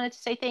 first, I wanted to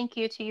say thank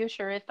you to you,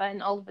 Sharifa,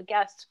 and all of the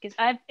guests, because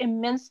I've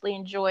immensely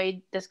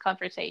enjoyed this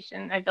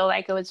conversation. I feel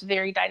like it was a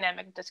very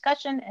dynamic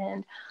discussion,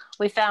 and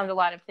we found a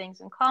lot of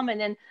things in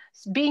common. And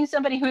being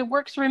somebody who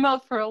works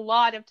remote for a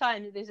lot of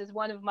time, this is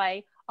one of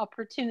my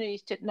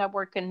opportunities to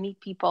network and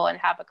meet people and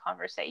have a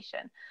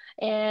conversation.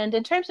 And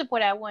in terms of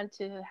what I want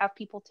to have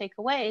people take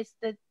away is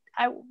that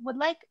I would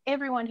like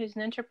everyone who's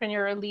an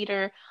entrepreneur,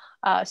 leader,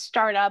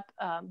 startup,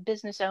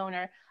 business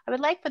owner, I would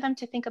like for them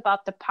to think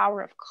about the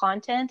power of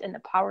content and the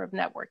power of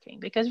networking,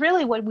 because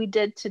really what we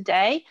did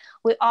today,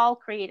 we all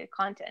created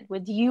content.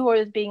 With you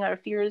as being our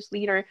fearless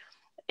leader,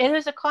 it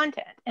is a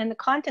content, and the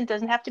content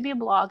doesn't have to be a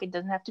blog. It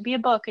doesn't have to be a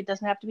book. It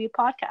doesn't have to be a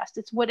podcast.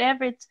 It's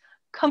whatever it's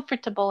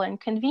comfortable and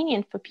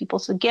convenient for people.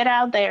 So get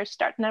out there,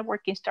 start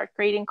networking, start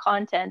creating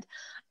content,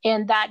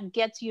 and that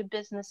gets you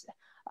business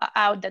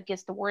out, that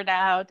gets the word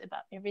out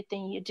about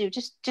everything you do.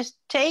 Just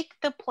take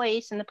the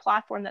place and the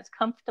platform that's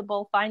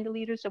comfortable, find the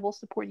leaders that will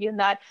support you in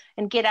that,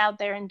 and get out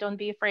there and don't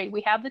be afraid.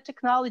 We have the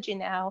technology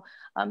now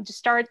to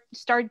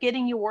start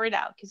getting your word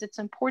out, because it's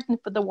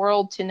important for the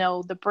world to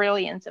know the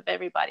brilliance of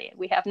everybody.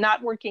 We have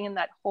not working in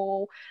that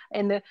hole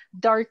in the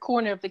dark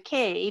corner of the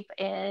cave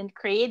and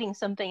creating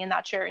something and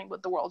not sharing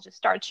with the world. Just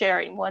start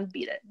sharing one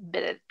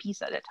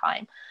piece at a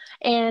time.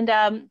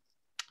 And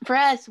for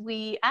us,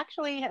 we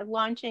actually are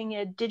launching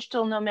a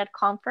digital nomad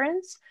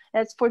conference.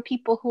 That's for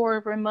people who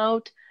are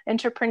remote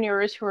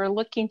entrepreneurs who are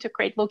looking to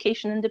create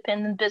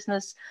location-independent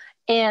business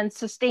and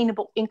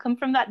sustainable income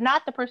from that.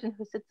 Not the person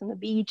who sits on the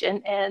beach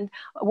and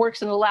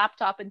works on a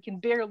laptop and can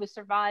barely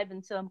survive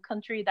in some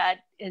country that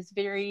is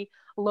very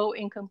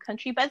low-income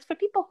country, but it's for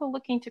people who are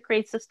looking to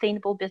create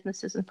sustainable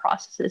businesses and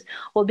processes.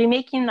 We'll be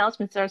making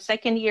announcements. It's our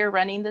second year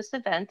running this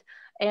event,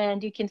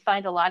 and you can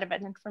find a lot of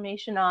that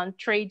information on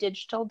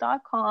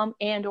tradedigital.com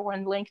and or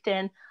on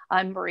LinkedIn.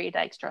 I'm Maria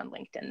Dykstra on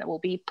LinkedIn. And we'll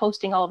be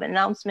posting all of the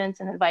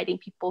announcements and inviting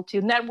people to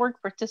network,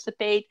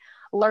 participate,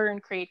 learn,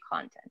 create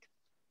content.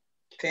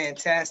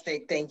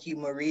 Fantastic. Thank you,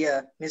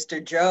 Maria.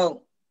 Mr.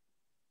 Joe.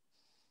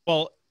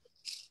 Well,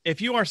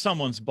 if you are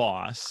someone's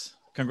boss,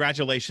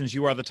 congratulations,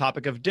 you are the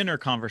topic of dinner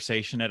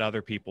conversation at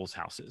other people's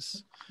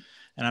houses.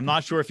 And I'm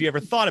not sure if you ever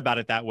thought about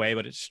it that way,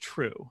 but it's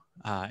true.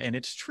 And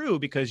it's true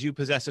because you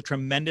possess a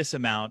tremendous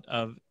amount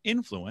of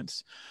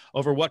influence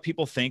over what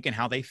people think and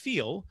how they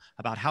feel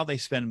about how they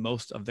spend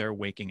most of their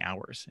waking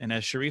hours. And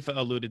as Sharifa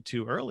alluded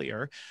to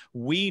earlier,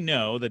 we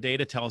know the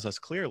data tells us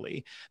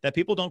clearly that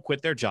people don't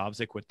quit their jobs,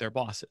 they quit their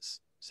bosses.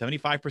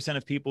 75%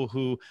 of people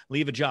who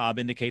leave a job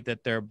indicate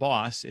that their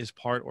boss is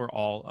part or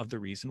all of the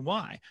reason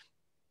why.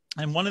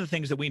 And one of the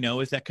things that we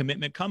know is that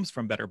commitment comes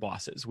from better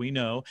bosses. We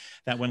know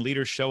that when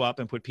leaders show up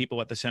and put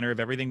people at the center of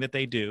everything that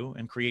they do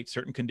and create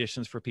certain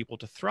conditions for people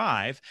to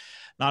thrive,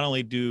 not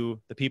only do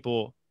the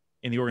people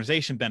in the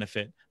organization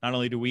benefit, not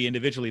only do we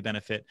individually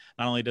benefit,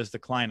 not only does the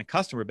client and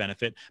customer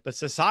benefit, but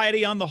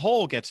society on the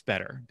whole gets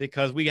better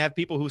because we have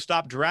people who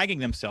stop dragging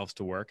themselves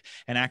to work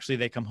and actually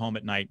they come home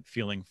at night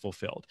feeling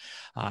fulfilled.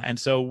 And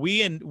so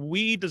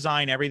we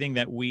design everything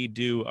that we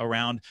do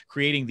around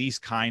creating these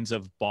kinds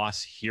of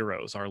boss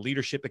heroes. Our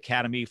Leadership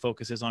Academy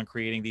focuses on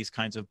creating these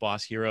kinds of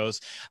boss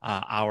heroes.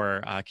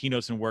 Our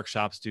keynotes and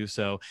workshops do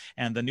so.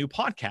 And the new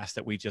podcast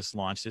that we just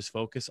launched is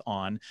focused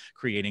on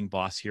creating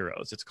boss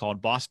heroes. It's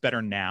called Boss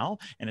Better Now,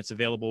 and it's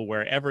available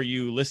wherever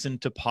you listen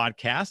to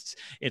podcasts.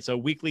 It's a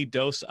weekly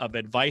dose of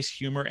advice,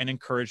 humor, and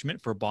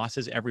encouragement for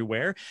bosses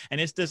everywhere.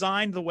 And it's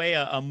designed the way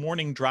a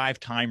morning drive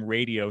time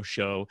radio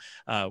show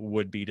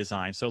would be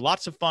designed. So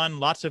lots of fun,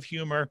 lots of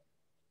humor.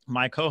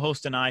 My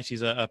co-host and I,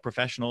 she's a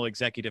professional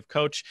executive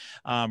coach,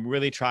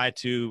 really try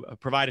to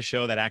provide a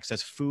show that acts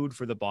as food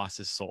for the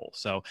boss's soul.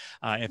 So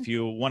if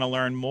you want to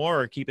learn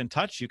more or keep in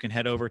touch, you can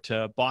head over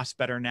to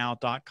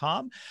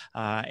bossbetternow.com,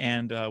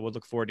 and we'll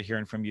look forward to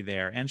hearing from you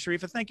there. And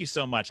Sharifa, thank you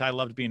so much. I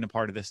loved being a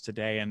part of this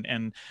today.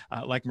 And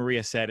like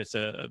Maria said, it's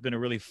been a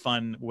really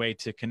fun way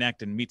to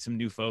connect and meet some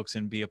new folks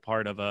and be a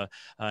part of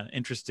an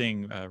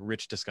interesting,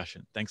 rich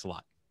discussion. Thanks a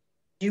lot.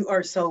 You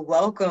are so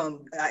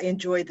welcome. I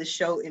enjoyed the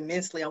show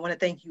immensely. I want to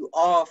thank you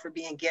all for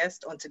being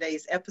guests on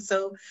today's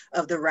episode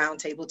of the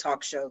Roundtable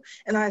Talk Show.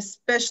 And I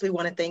especially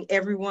want to thank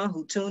everyone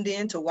who tuned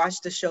in to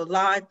watch the show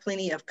live.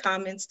 Plenty of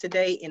comments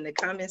today in the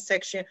comment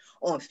section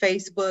on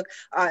Facebook.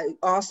 I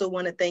also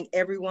want to thank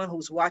everyone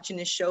who's watching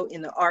this show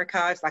in the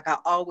archives. Like I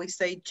always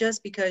say,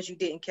 just because you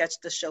didn't catch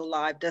the show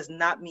live does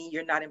not mean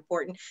you're not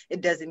important.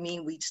 It doesn't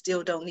mean we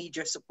still don't need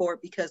your support,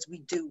 because we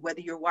do.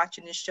 Whether you're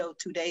watching this show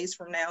 2 days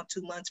from now,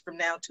 2 months from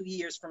now, 2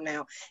 years from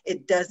now,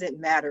 it doesn't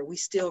matter. We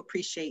still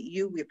appreciate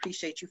you. We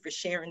appreciate you for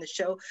sharing the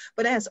show.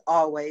 But as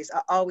always,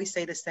 I always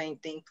say the same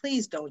thing.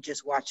 Please don't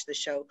just watch the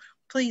show.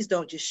 Please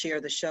don't just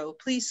share the show.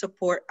 Please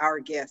support our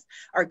guests.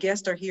 Our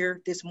guests are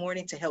here this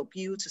morning to help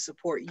you, to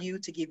support you,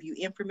 to give you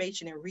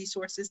information and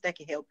resources that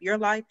can help your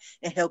life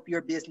and help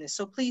your business.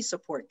 So please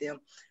support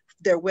them.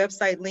 Their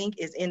website link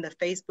is in the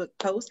Facebook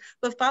post,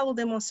 but follow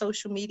them on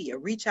social media.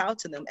 Reach out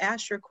to them,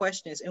 ask your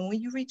questions. And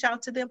when you reach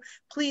out to them,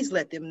 please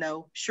let them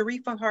know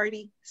Sharifa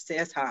Hardy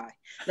says hi.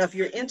 Now, if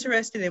you're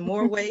interested in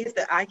more ways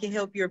that I can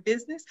help your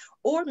business,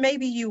 or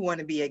maybe you want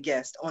to be a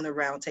guest on the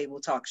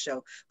Roundtable Talk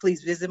Show,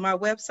 please visit my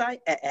website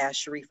at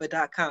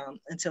asksharifa.com.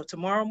 Until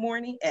tomorrow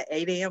morning at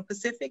 8 a.m.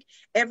 Pacific,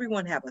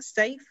 everyone have a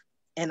safe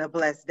and a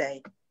blessed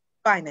day.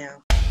 Bye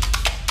now.